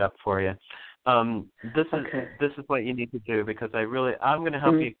hasn't cleared up for you. This is what you need to do, because I'm going to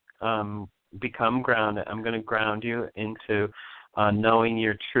help you become grounded. I'm going to ground you into knowing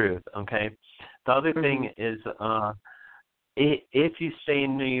your truth, okay? The other thing is, if you stay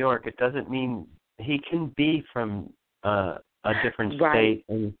in New York, it doesn't mean he can be from a different state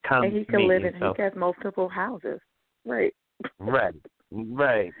and come and he can live in. He has multiple houses, right? Right.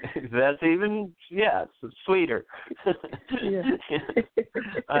 That's even sweeter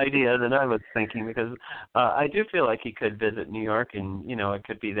idea than I was thinking, because I do feel like he could visit New York, and it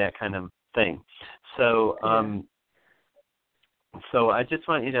could be that kind of thing. So so I just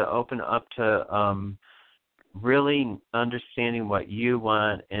want you to open up to really understanding what you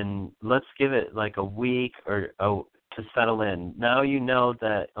want, and let's give it like a week or to settle in. Now you know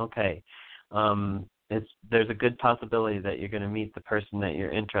that, okay, there's a good possibility that you're going to meet the person that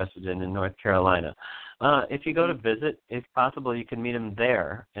you're interested in North Carolina. If you go to visit, it's possible you can meet him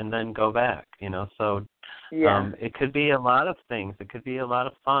there and then go back, so it could be a lot of things. It could be a lot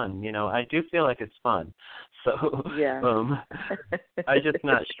of fun. I do feel like it's fun. So I'm just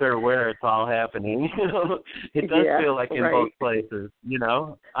not sure where it's all happening. It does feel like in both places,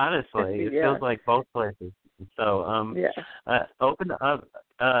 honestly. It feels like both places. So open up.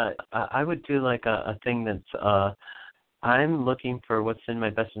 I would do like a thing that's I'm looking for what's in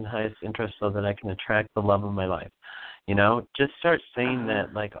my best and highest interest so that I can attract the love of my life. Just start saying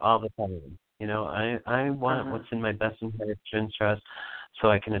that like all the time. I want what's in my best and highest interest so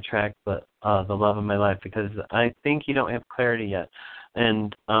I can attract the love of my life, because I think you don't have clarity yet.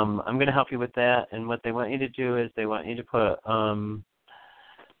 And I'm going to help you with that. And what they want you to do is they want you to put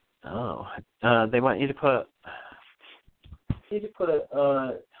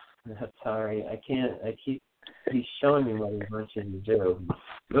sorry, I can't. He's showing me what he wants you to do.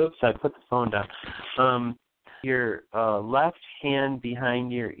 Oops, I put the phone down. Your left hand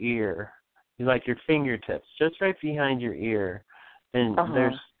behind your ear, like your fingertips, just right behind your ear, and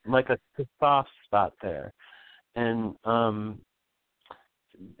there's like a soft spot there, and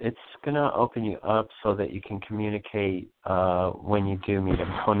it's gonna open you up so that you can communicate when you do meet him.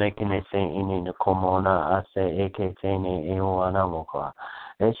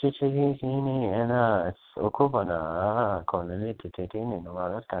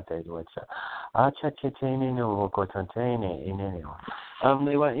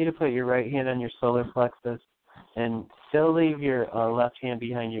 They want you to put your right hand on your solar plexus and still leave your left hand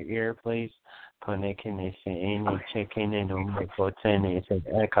behind your ear, please. And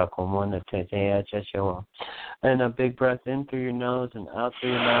a big breath in through your nose and out through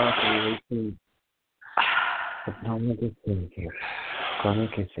your mouth, and releasing.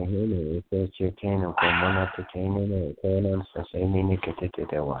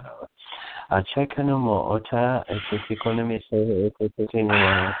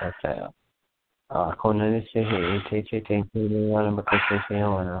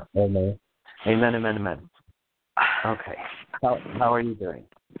 Amen. Okay. How are you doing?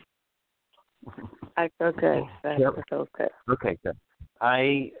 I feel good. I feel good. Okay, good.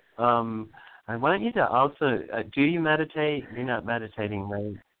 I want you to also. Do you meditate? You're not meditating,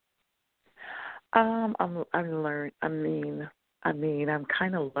 right? I'm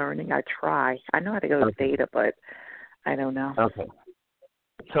kind of learning. I try. I know how to go to theta, but I don't know. Okay.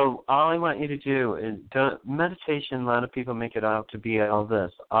 So all I want you to do is meditation. A lot of people make it out to be all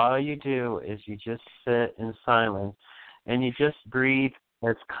this. All you do is you just sit in silence, and you just breathe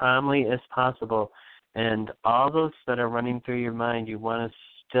as calmly as possible And all those that are running through your mind, you want to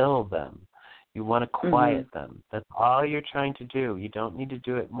still them. You want to quiet them. That's all you're trying to do. You don't need to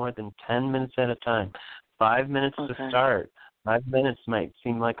do it more than 10 minutes at a time. 5 minutes to start. 5 minutes might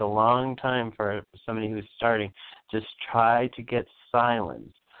seem like a long time for somebody who's starting. Just try to get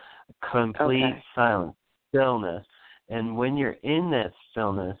silence, complete silence, stillness. And when you're in that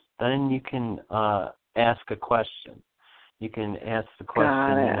stillness, then you can ask a question. You can ask the question,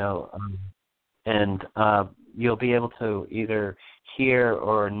 and you'll be able to either hear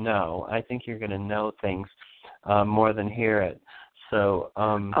or know. I think you're going to know things more than hear it. So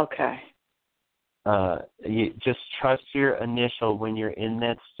you just trust your initial, when you're in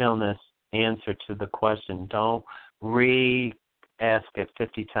that stillness, answer to the question. Don't re-ask it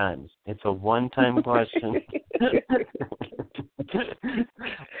 50 times. It's a one-time question.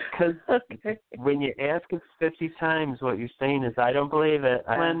 Because when you ask it 50 times, what you're saying is, I don't believe it.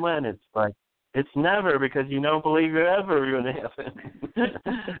 When? It's like, it's never, because you don't believe it ever going to happen.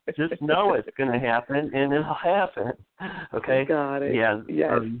 Just know it's going to happen, and it'll happen. Okay? Got it. Yeah.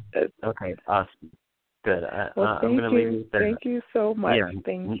 Yes. Okay, awesome. Good. I'm going to leave you there. Thank you so much. Yeah.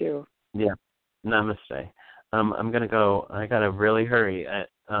 Thank you. Yeah. Namaste. I'm going to go. I got to really hurry at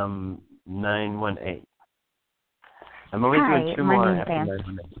 918. I'm only doing two more after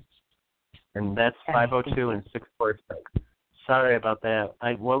 918. And that's 502 and 646. Sorry about that.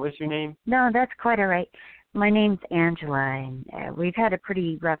 What was your name? No, that's quite all right. My name's Angela, and we've had a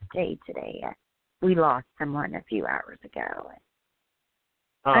pretty rough day today. We lost someone a few hours ago.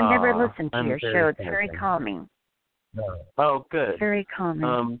 I've never listened to your show. It's very calming. Oh, good. Very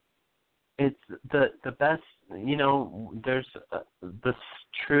calming. It's the best. There's the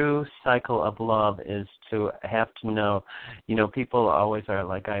true cycle of love is to have to know. People always are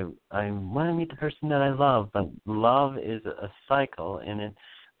like, I want to meet the person that I love, but love is a cycle, and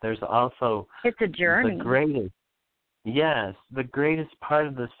there's also it's a journey. The greatest part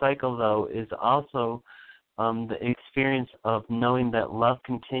of the cycle, though, is also the experience of knowing that love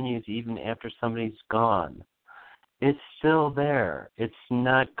continues even after somebody's gone. It's still there. It's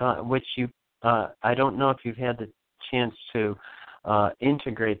not gone, which you. I don't know if you've had the chance to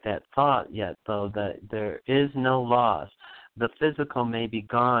integrate that thought yet, though, that there is no loss. The physical may be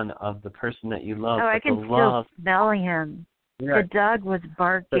gone of the person that you love, but I can still smell him. Yeah. The dog was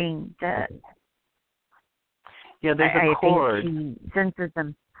barking. There's a cord. I think he senses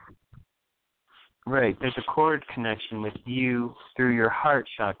them. Right. There's a cord connection with you through your heart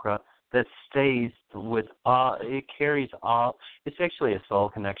chakra that stays with all. It carries all. It's actually a soul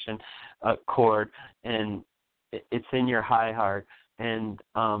connection, cord, and it's in your high heart. And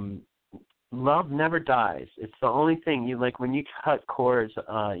love never dies. It's the only thing you like when you cut cords.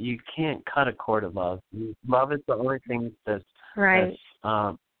 You can't cut a cord of love. Love is the only thing that's right.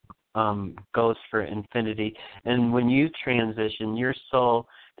 Goes for infinity. And when you transition, your soul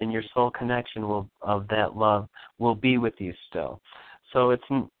and your soul connection of that love will be with you still. So it's.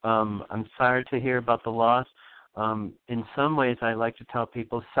 I'm sorry to hear about the loss. In some ways, I like to tell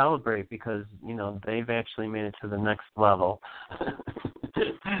people celebrate because they've actually made it to the next level.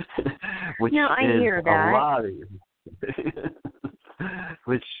 Which I hear that. A lot of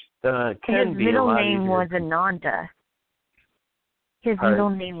which can his be middle a lot name easier. was Ananda. His middle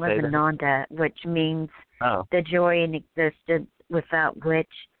name was Ananda, which means the joy in existence without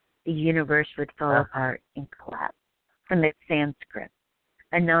which the universe would fall apart and collapse. From the Sanskrit.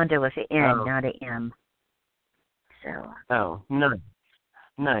 Ananda with an N, not an M. So.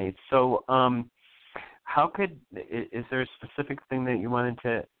 Nice. So, is there a specific thing that you wanted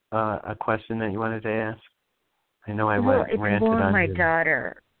to, a question that you wanted to ask? I know it's ranted more on my you.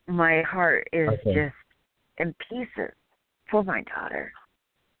 daughter. My heart is just in pieces for my daughter.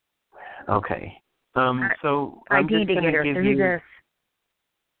 Okay. So I I'm need just to get her through this.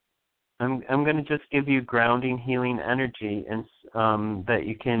 I'm going to just give you grounding, healing energy, and that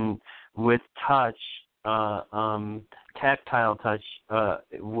you can, with touch, tactile touch,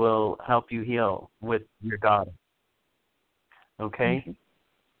 will help you heal with your daughter. Okay?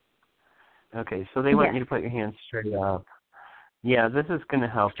 Mm-hmm. Okay, so they want you to put your hands straight up. Yeah, this is going to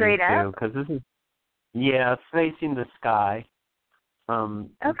help straight you, up? too, because this is, facing the sky,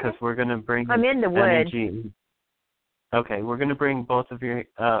 because we're going to bring I'm in the energy. woods. Okay, we're going to bring both of your,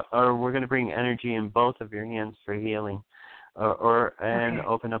 we're going to bring energy in both of your hands for healing, and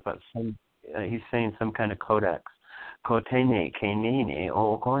open up some. He's saying some kind of codex. Kotene kenene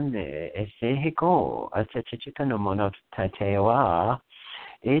ogonde esehiko achachita no mono tatewa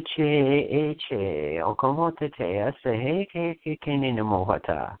eche okomote te aseheke kenene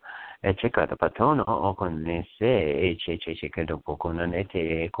mohata echeka da patono ogonne se eche kado pokona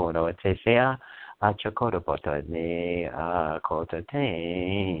nete koro tesea Achakotapotane, Kotate,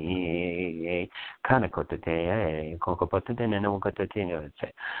 Kanakotate, Kokopotane, and Okotatino.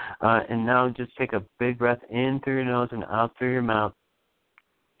 And now just take a big breath in through your nose and out through your mouth.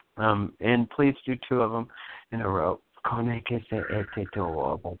 And please do 2 of them in a row.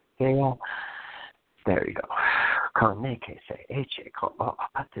 There you go.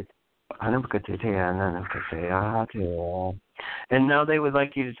 And now they would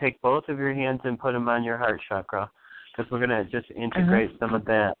like you to take both of your hands and put them on your heart chakra, because we're going to just integrate some of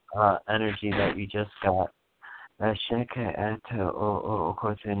that energy that you just got.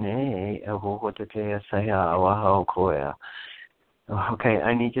 Okay,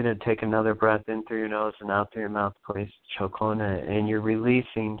 I need you to take another breath in through your nose and out through your mouth, please. Chokona, and you're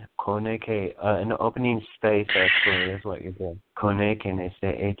releasing koneke, an opening space actually is what you're doing. Koneke ne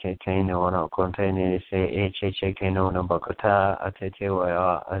se HHK no no kontene se HHK no no bakota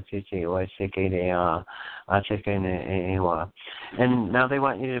atetewa atetewa sekea achekene ewa. And now they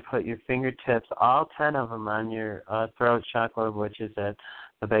want you to put your fingertips, all 10 of them, on your throat chakra, which is at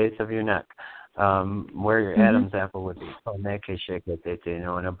the base of your neck. Where your Adam's apple would be. And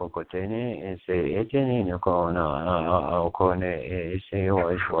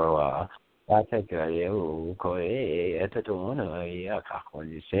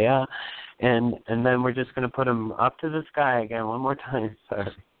then we're just going to put them up to the sky again one more time.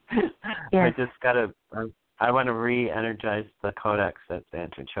 Sorry. Yeah. I want to re-energize the codex that's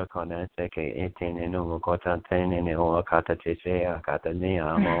entered Chokona Seke 18 and Umukotan Ten and Oakata Tisea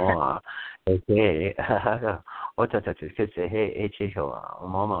Katania Eke Otatake Echiho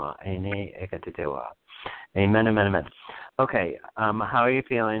Mama Ene Ekatewa. Amen, amen, amen. Okay, how are you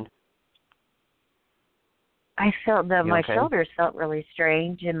feeling? I felt that my shoulders felt really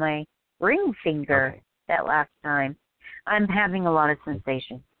strange and my ring finger that last time. I'm having a lot of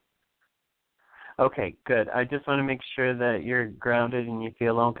sensation. Okay, good. I just want to make sure that you're grounded and you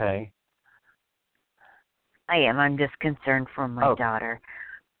feel okay. I am. I'm just concerned for my daughter.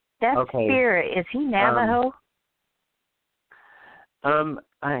 That spirit, is he Navajo?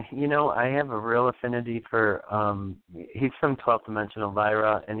 I have a real affinity for, he's from 12th dimensional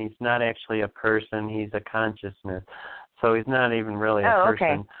Lyra, and he's not actually a person. He's a consciousness. So he's not even really a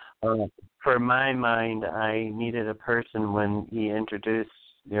person. Okay. For my mind, I needed a person when they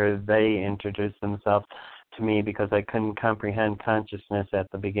introduced themselves to me, because I couldn't comprehend consciousness at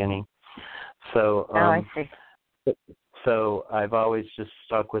the beginning. So, I see. So I've always just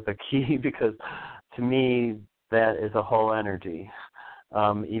stuck with a key, because to me that is a whole energy,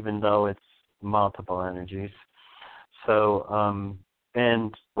 even though it's multiple energies. So,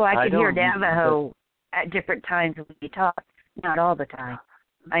 and I can hear Navajo at different times when you talk, not all the time.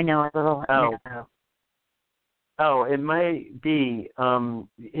 I know a little Navajo. Oh, it might be.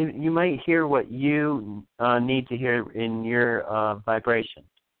 You might hear what you need to hear in your vibration.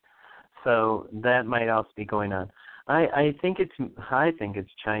 So that might also be going on. I think it's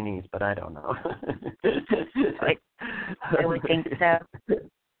Chinese, but I don't know. I would think so,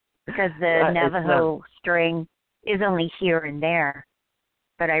 because the Navajo string is only here and there,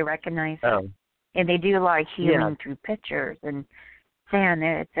 but I recognize it. And they do a lot of healing through pictures and saying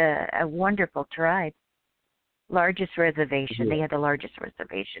it's a wonderful tribe. Largest reservation. They have the largest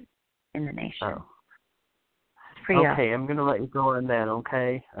reservation in the nation. Oh. Okay, I'm going to let you go on that,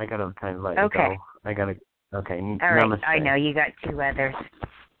 okay? I got to kind of let you go. Okay. All right, Namaste. I know. You got 2 others.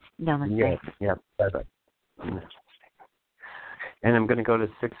 Namaste. Yep. Bye-bye. And I'm going to go to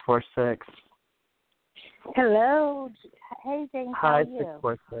 646. Hello. Hey, James. How are you?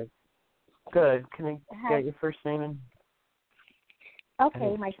 Hi, 646. Good. Can I get your first name in?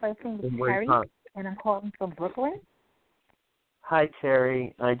 Okay, my first name is Terry, and I'm calling from Brooklyn. Hi,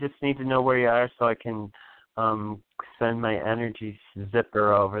 Terry. I just need to know where you are so I can send my energy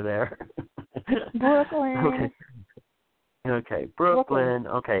zipper over there. Brooklyn. Okay, Brooklyn.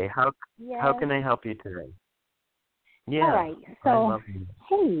 Okay, how can I help you today? Yeah. All right. So,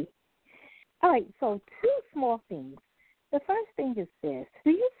 hey. All right. So, 2 small things. The first thing is this: do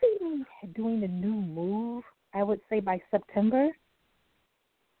you see me doing a new move? I would say by September.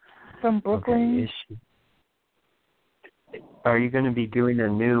 From Brooklyn. Okay. Are you going to be doing a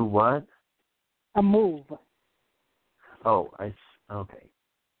new what? A move. Oh, okay.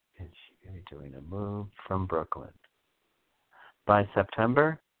 Is she going to be doing a move from Brooklyn by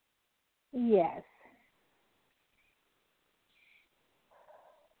September? Yes.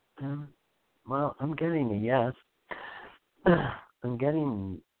 Well, I'm getting a yes. I'm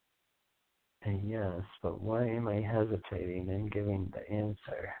getting a yes, but why am I hesitating and giving the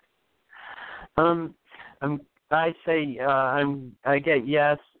answer? I say I get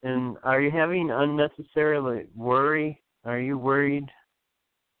yes. And are you having unnecessarily worry? Are you worried?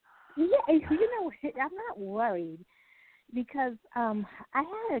 Yeah, I'm not worried because I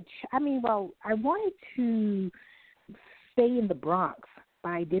wanted to stay in the Bronx, but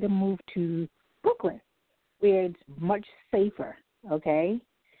I didn't move to Brooklyn, where it's much safer. Okay,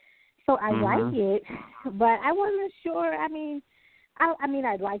 so I like it, but I wasn't sure. I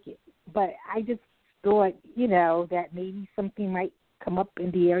like it, but I just thought, that maybe something might come up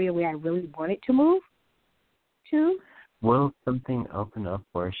in the area where I really wanted to move to. Will something open up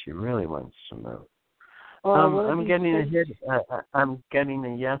where she really wants to move? I'm getting a hit. I'm getting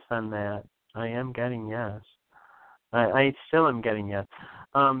a yes on that. I am getting yes. I still am getting yes.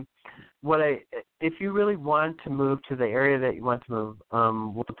 If you really want to move to the area that you want to move,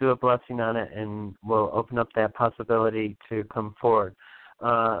 we'll do a blessing on it, and we'll open up that possibility to come forward.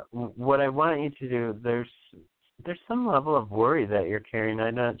 What I want you to do, there's some level of worry that you're carrying.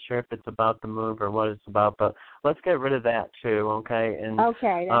 I'm not sure if it's about the move or what it's about, but let's get rid of that too, okay? And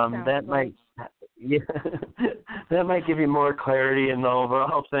okay, that might, that might give you more clarity in the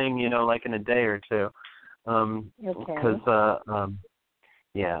overall thing, like in a day or two.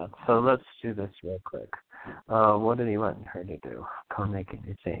 Yeah, so let's do this real quick. What do you want her to do?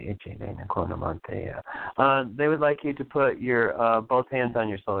 They would like you to put your both hands on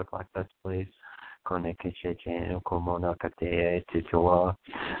your solar plexus, please. They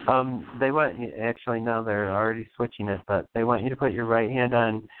want you, actually, no, they're already switching it, but they want you to put your right hand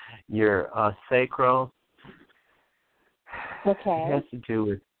on your sacral. Okay. It has to do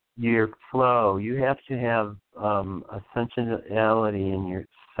with your flow. You have to have a sensuality in your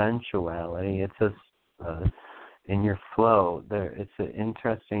sensuality. It's in your flow. It's an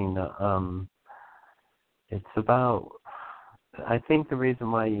interesting. It's about. I think the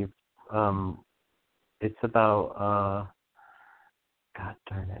reason why you. It's about. God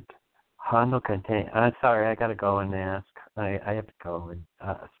darn it. I'm sorry, I gotta go and ask. I have to go and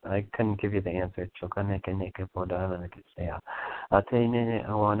I couldn't give you the answer.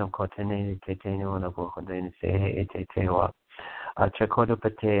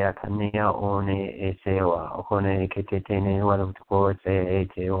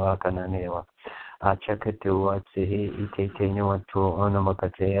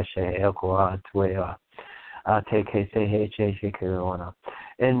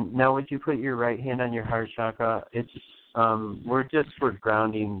 And now would you put your right hand on your heart chakra? It's we're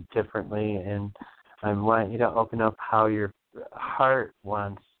grounding differently, and I want you to open up how your heart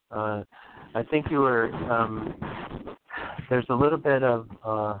wants. I think you were there's a little bit of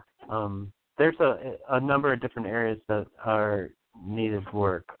there's a number of different areas that are needed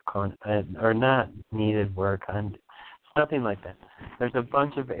work or not needed work. Nothing like that. There's a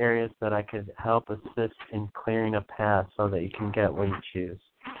bunch of areas that I could help assist in clearing a path so that you can get what you choose.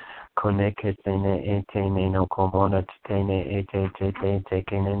 Okay,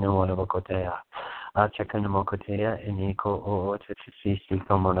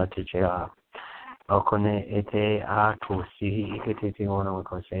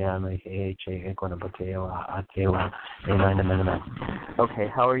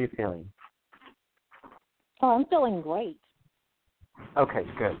 how are you feeling? Oh, I'm feeling great. Okay,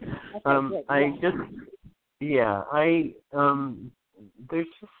 good. There's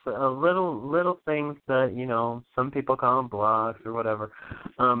just a little things that, some people call them blocks or whatever,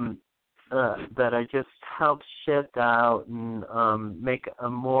 that I just help shift out and make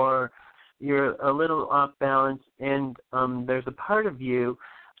you're a little off balance, and there's a part of you,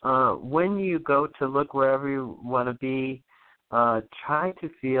 when you go to look wherever you want to be, try to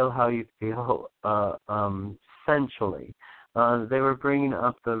feel how you feel sensually. They were bringing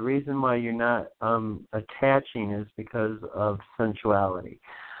up the reason why you're not attaching is because of sensuality.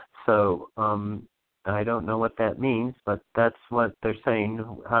 So I don't know what that means, but that's what they're saying.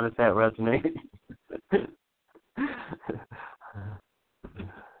 How does that resonate?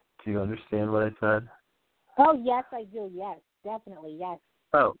 Do you understand what I said? Oh, yes, I do. Yes, definitely, yes.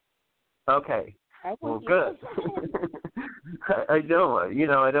 Oh, okay. Well, good. I don't.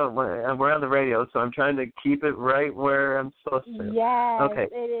 We're on the radio, so I'm trying to keep it right where I'm supposed to. Yes, okay.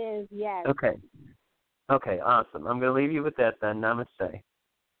 It is. Yes. Okay. Awesome. I'm going to leave you with that then. Namaste.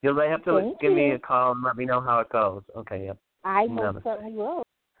 You'll have to give me a call and let me know how it goes. Okay. Yep. I most certainly will.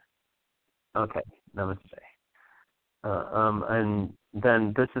 Okay. Namaste. And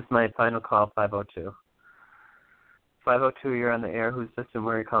then this is my final call. 502. 502. You're on the air. Who's this and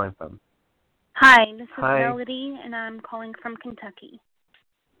where are you calling from? Hi, this is Melody, and I'm calling from Kentucky.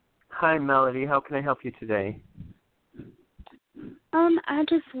 Hi, Melody. How can I help you today? I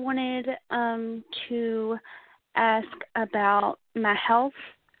just wanted to ask about my health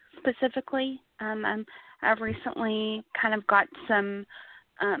specifically. I've recently kind of got some,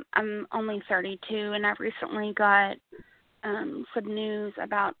 I'm only 32, and I've recently got some news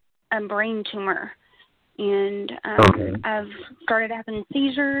about a brain tumor. And I've started having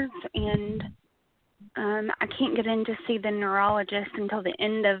seizures, and I can't get in to see the neurologist until the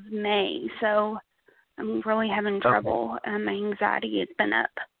end of May. So I'm really having trouble. My anxiety has been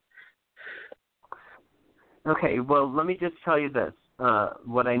up. Okay, well, let me just tell you this.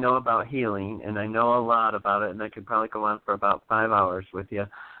 What I know about healing, and I know a lot about it, and I could probably go on for about 5 hours with you.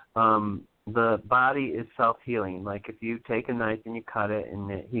 The body is self-healing. Like if you take a knife and you cut it and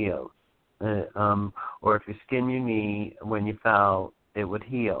it heals. Or if you skin your knee when you fell, it would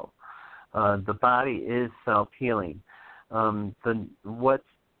heal. The body is self-healing. When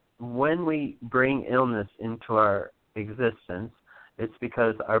we bring illness into our existence, it's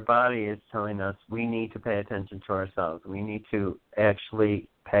because our body is telling us we need to pay attention to ourselves. We need to actually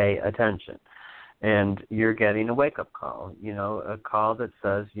pay attention. And you're getting a wake-up call, a call that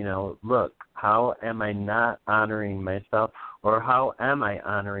says, look, how am I not honoring myself, or how am I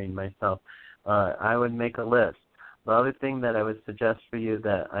honoring myself? I would make a list. The other thing that I would suggest for you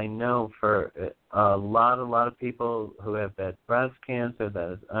that I know for a lot of people who have had breast cancer,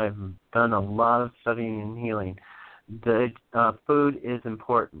 that I've done a lot of studying and healing, the food is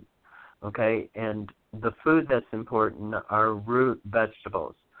important, okay? And the food that's important are root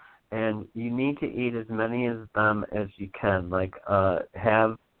vegetables. And you need to eat as many of them as you can. Like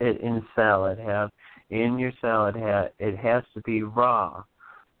have it in salad. In your salad, it has to be raw.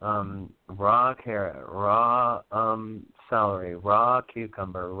 Raw carrot, raw celery, raw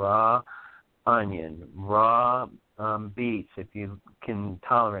cucumber, raw onion, raw beets if you can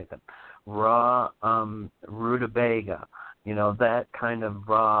tolerate them, raw rutabaga, that kind of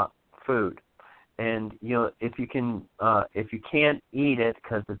raw food. And if you can't eat it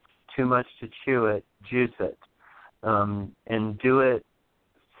because it's too much to chew it, juice it, and do it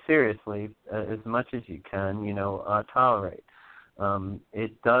seriously as much as you can. Tolerate.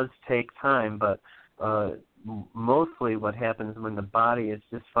 It does take time, but mostly what happens when the body is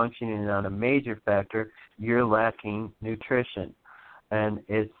dysfunctioning on a major factor, you're lacking nutrition. And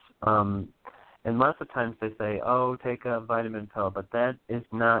it's and lots of times they say, take a vitamin pill, but that is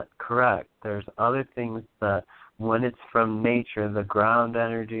not correct. There's other things that when it's from nature, the ground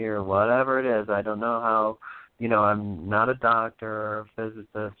energy or whatever it is, I don't know how, I'm not a doctor or a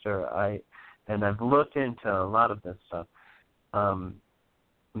physicist and I've looked into a lot of this stuff.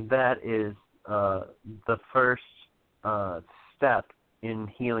 That is the first step in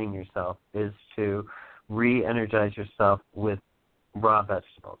healing yourself is to re-energize yourself with raw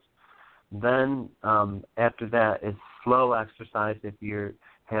vegetables. Then after that is slow exercise. If you're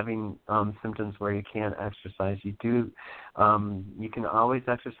having symptoms where you can't exercise, you can always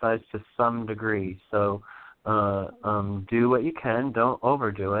exercise to some degree. So do what you can. Don't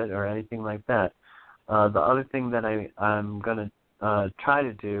overdo it or anything like that. The other thing that I'm going to try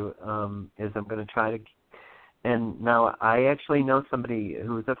to do is I'm going to try to, and now I actually know somebody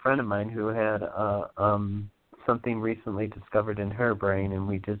who is a friend of mine who had something recently discovered in her brain, and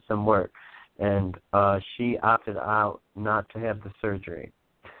we did some work, and she opted out not to have the surgery.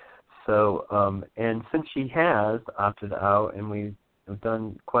 So, and since she has opted out, and we've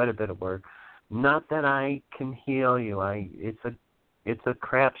done quite a bit of work, not that I can heal you. It's a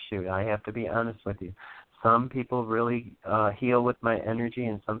crapshoot. I have to be honest with you. Some people really heal with my energy,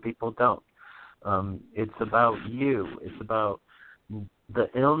 and some people don't. It's about you. It's about the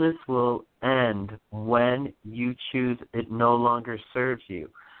illness will end when you choose it no longer serves you.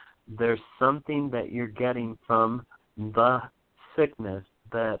 There's something that you're getting from the sickness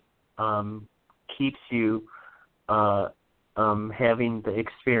that keeps you having the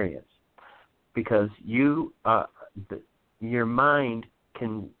experience, because your mind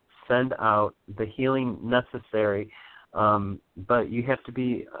can send out the healing necessary, but you have to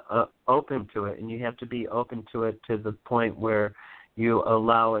be open to it, and you have to be open to it to the point where you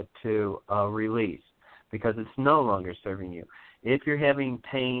allow it to release, because it's no longer serving you. If you're having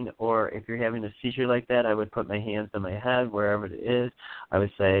pain or if you're having a seizure like that, I would put my hands on my head, wherever it is. I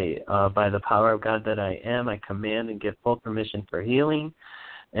would say, by the power of God that I am, I command and give full permission for healing.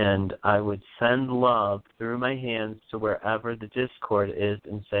 And I would send love through my hands to wherever the discord is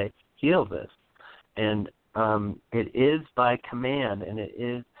and say, heal this. And it is by command, and it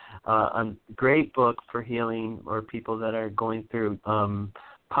is a great book for healing or people that are going through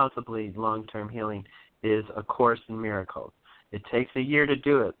possibly long-term healing is A Course in Miracles. It takes a year to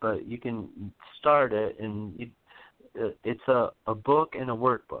do it, but you can start it, and it's a book and a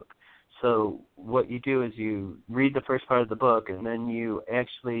workbook. So what you do is you read the first part of the book, and then you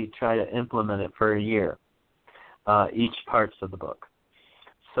actually try to implement it for a year, each parts of the book.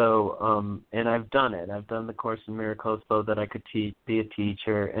 So, and I've done it. I've done the Course in Miracles so that I could be a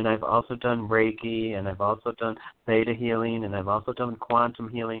teacher, and I've also done Reiki, and I've also done Theta healing, and I've also done quantum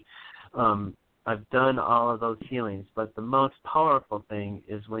healing. I've done all of those healings, but the most powerful thing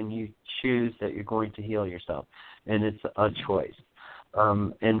is when you choose that you're going to heal yourself, and it's a choice.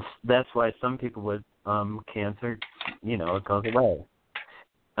 And that's why some people with cancer, it goes away.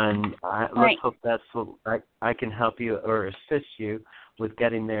 And let's hope that's what I can help you or assist you with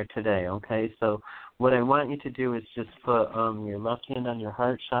getting there today, okay? So what I want you to do is just put your left hand on your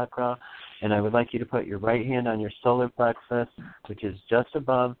heart chakra, and I would like you to put your right hand on your solar plexus, which is just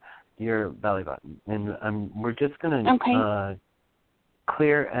above your belly button. And we're just going to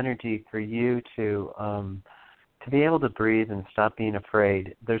clear energy for you to be able to breathe and stop being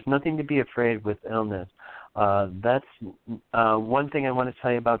afraid. There's nothing to be afraid with illness. That's one thing I want to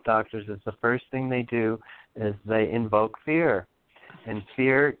tell you about doctors is the first thing they do is they invoke fear. And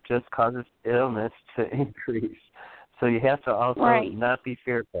fear just causes illness to increase. So you have to also not be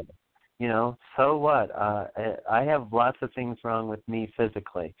fearful. So what? I have lots of things wrong with me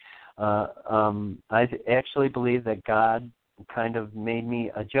physically. I actually believe that God kind of made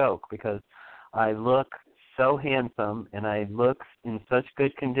me a joke because I look so handsome and I look in such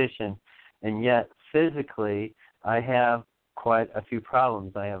good condition, and yet physically I have quite a few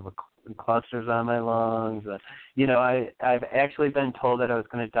problems. I have clusters on my lungs. I've actually been told that I was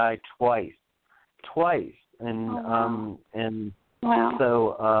going to die twice, and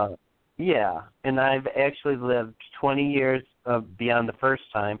so and I've actually lived 20 years beyond the first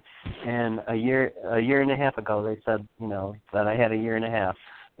time, and a year and a half ago they said that I had a year and a half,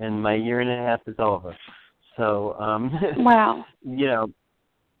 and my year and a half is over. So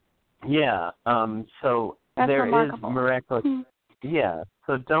so that's there remarkable. Is miraculous. Yeah.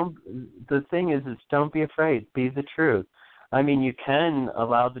 So the thing is don't be afraid. Be the truth. I mean, you can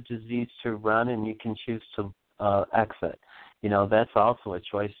allow the disease to run, and you can choose to exit. That's also a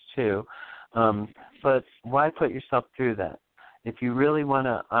choice too. But why put yourself through that? If you really want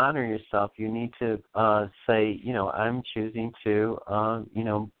to honor yourself, you need to say, I'm choosing to,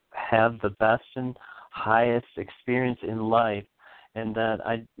 have the best and highest experience in life, and that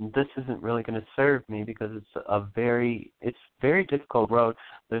this isn't really going to serve me because it's very difficult road.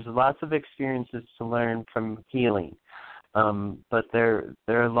 There's lots of experiences to learn from healing, but they're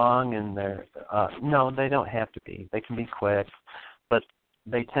long and they're no, they don't have to be. They can be quick, but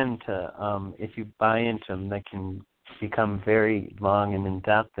they tend to, if you buy into them, they can become very long and in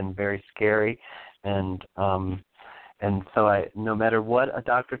depth and very scary, and so no matter what a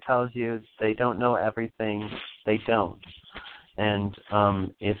doctor tells you, they don't know everything. They don't. And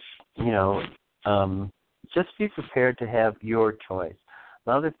just be prepared to have your choice.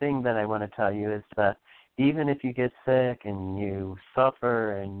 The other thing that I want to tell you is that even if you get sick and you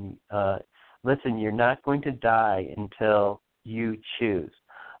suffer, and listen, you're not going to die until you choose.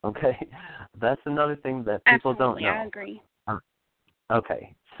 Okay, that's another thing that people don't know. I agree.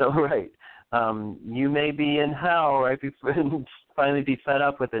 Okay, so you may be in hell right before and finally be fed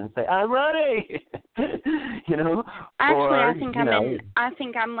up with it and say, I'm ready. Actually, I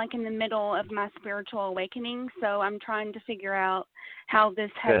think I'm like in the middle of my spiritual awakening, so I'm trying to figure out how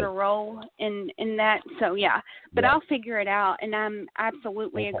this has a role in that. So but I'll figure it out, and I'm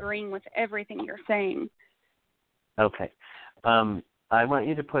absolutely agreeing with everything you're saying. Okay. I want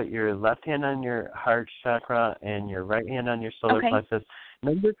you to put your left hand on your heart chakra and your right hand on your solar plexus. And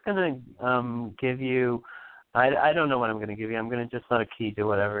I'm just going to give you, I don't know what I'm going to give you. I'm going to just let a key do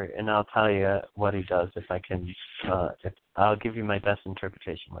whatever, and I'll tell you what he does if I can. I'll give you my best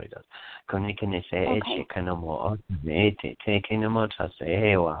interpretation of what he does.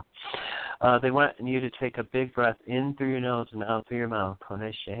 They want you to take a big breath in through your nose and out through your mouth.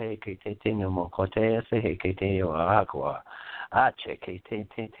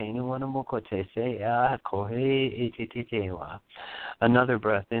 Another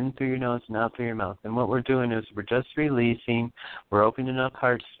breath in through your nose and out through your mouth. And what we're doing is we're just releasing. We're opening up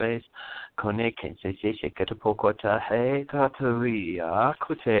heart space.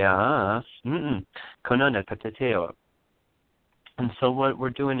 And so what we're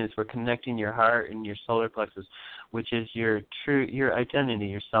doing is we're connecting your heart and your solar plexus, which is your identity,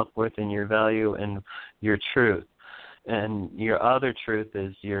 your self-worth, and your value and your truth. And your other truth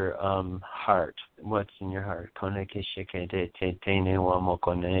is your heart. What's in your heart?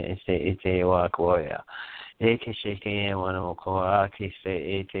 e ke shake e wana mo ko a ke se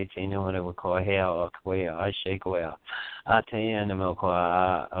e te te no wana mo ko he a ko a shake we a te ana mo ko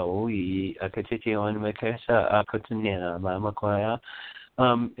a ui a ke te te wana me ke sa a ko te nena ma ko a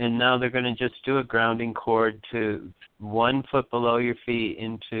and now they're going to just do a grounding cord to 1 foot below your feet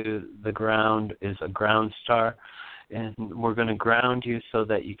into the ground is a ground star. And we're going to ground you so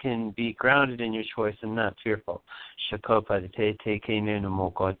that you can be grounded in your choice and not fearful. Shakopa te te ke ne no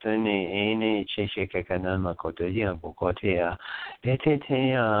mokote ne ene che che ke kana makote ya bokote ya te te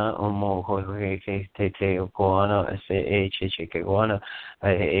te o mo ho ke te te o koana se e che che ke koana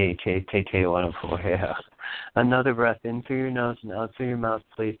e te te te wana for here. Another breath in through your nose and out through your mouth,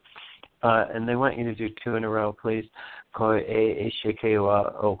 please. And they want you to do 2 in a row, please. And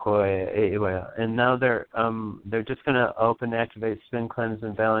now they're just going to open, activate, spin, cleanse,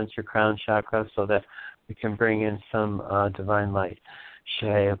 and balance your crown chakra so that we can bring in some divine light.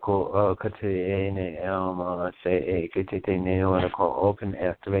 Open,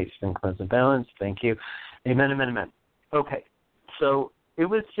 activate, spin, cleanse, and balance. Thank you. Amen, amen, amen. Okay, so it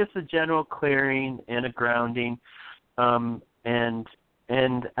was just a general clearing and a grounding,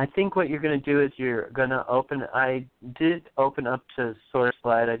 and I think what you're going to do is you're going to open. I did open up to Source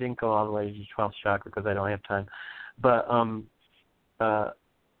Light. I didn't go all the way to the 12th chakra because I don't have time. But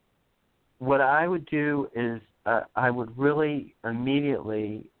what I would do is I would really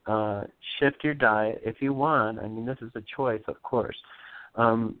immediately shift your diet if you want. I mean, this is a choice, of course.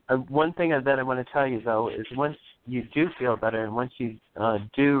 One thing that I want to tell you, though, is once you do feel better and once you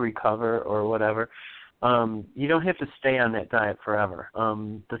do recover or whatever, you don't have to stay on that diet forever.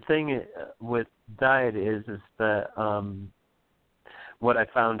 The thing with diet is that what I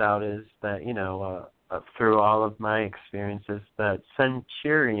found out is that, through all of my experiences, that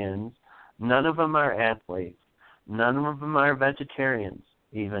centurions, none of them are athletes. None of them are vegetarians,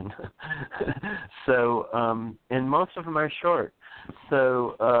 even. So, and most of them are short.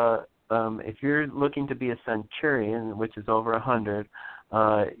 So, if you're looking to be a centurion, which is over 100,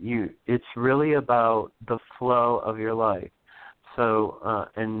 it's really about the flow of your life. So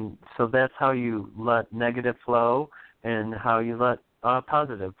and so that's how you let negative flow and how you let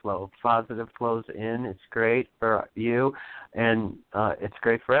positive flow. Positive flows in. It's great for you, and it's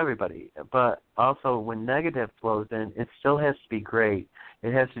great for everybody. But also when negative flows in, it still has to be great.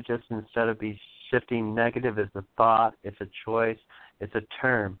 It has to just, instead of be shifting negative as a thought, it's a choice, it's a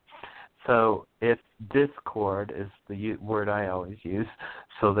term. So if discord is the word I always use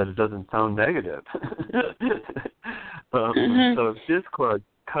so that it doesn't sound negative. So if discord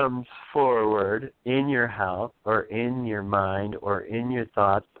comes forward in your health or in your mind or in your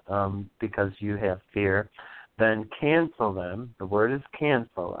thoughts because you have fear, then cancel them. The word is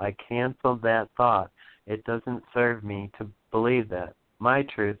cancel. I cancel that thought. It doesn't serve me to believe that. My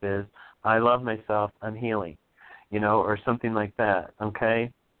truth is I love myself, I'm healing, or something like that,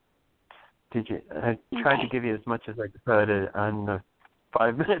 okay? I tried to give you as much as I could on the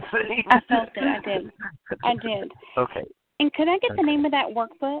 5 minutes thing. I felt it. I did. Okay. And could I get the name of that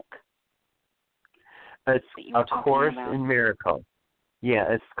workbook? It's A Course in Miracles. Yeah,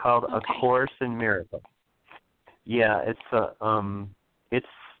 it's called A Course in Miracles. Yeah, it's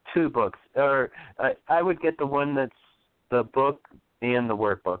 2 books. Or I would get the one that's the book and the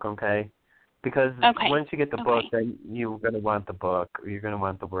workbook, okay? Because once you get the book, then you're going to want the book, or you're going to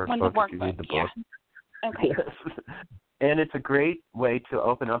want the workbook if you read the book. Yeah. Okay. Yes. And it's a great way to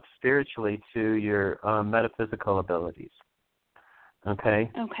open up spiritually to your metaphysical abilities. Okay?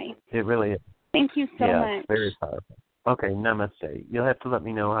 Okay. It really is. Thank you so much. Yeah, it's very powerful. Okay, namaste. You'll have to let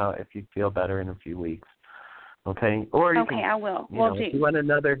me know if you feel better in a few weeks. Okay? Or you can, I will. If you want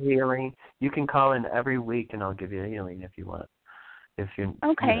another healing, you can call in every week and I'll give you a healing if you want. If you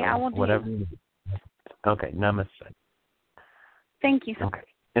I will do whatever you need. Okay, namaste. Thank you so much. Okay.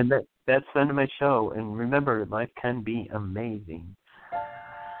 And that's the end of my show. And remember, life can be amazing.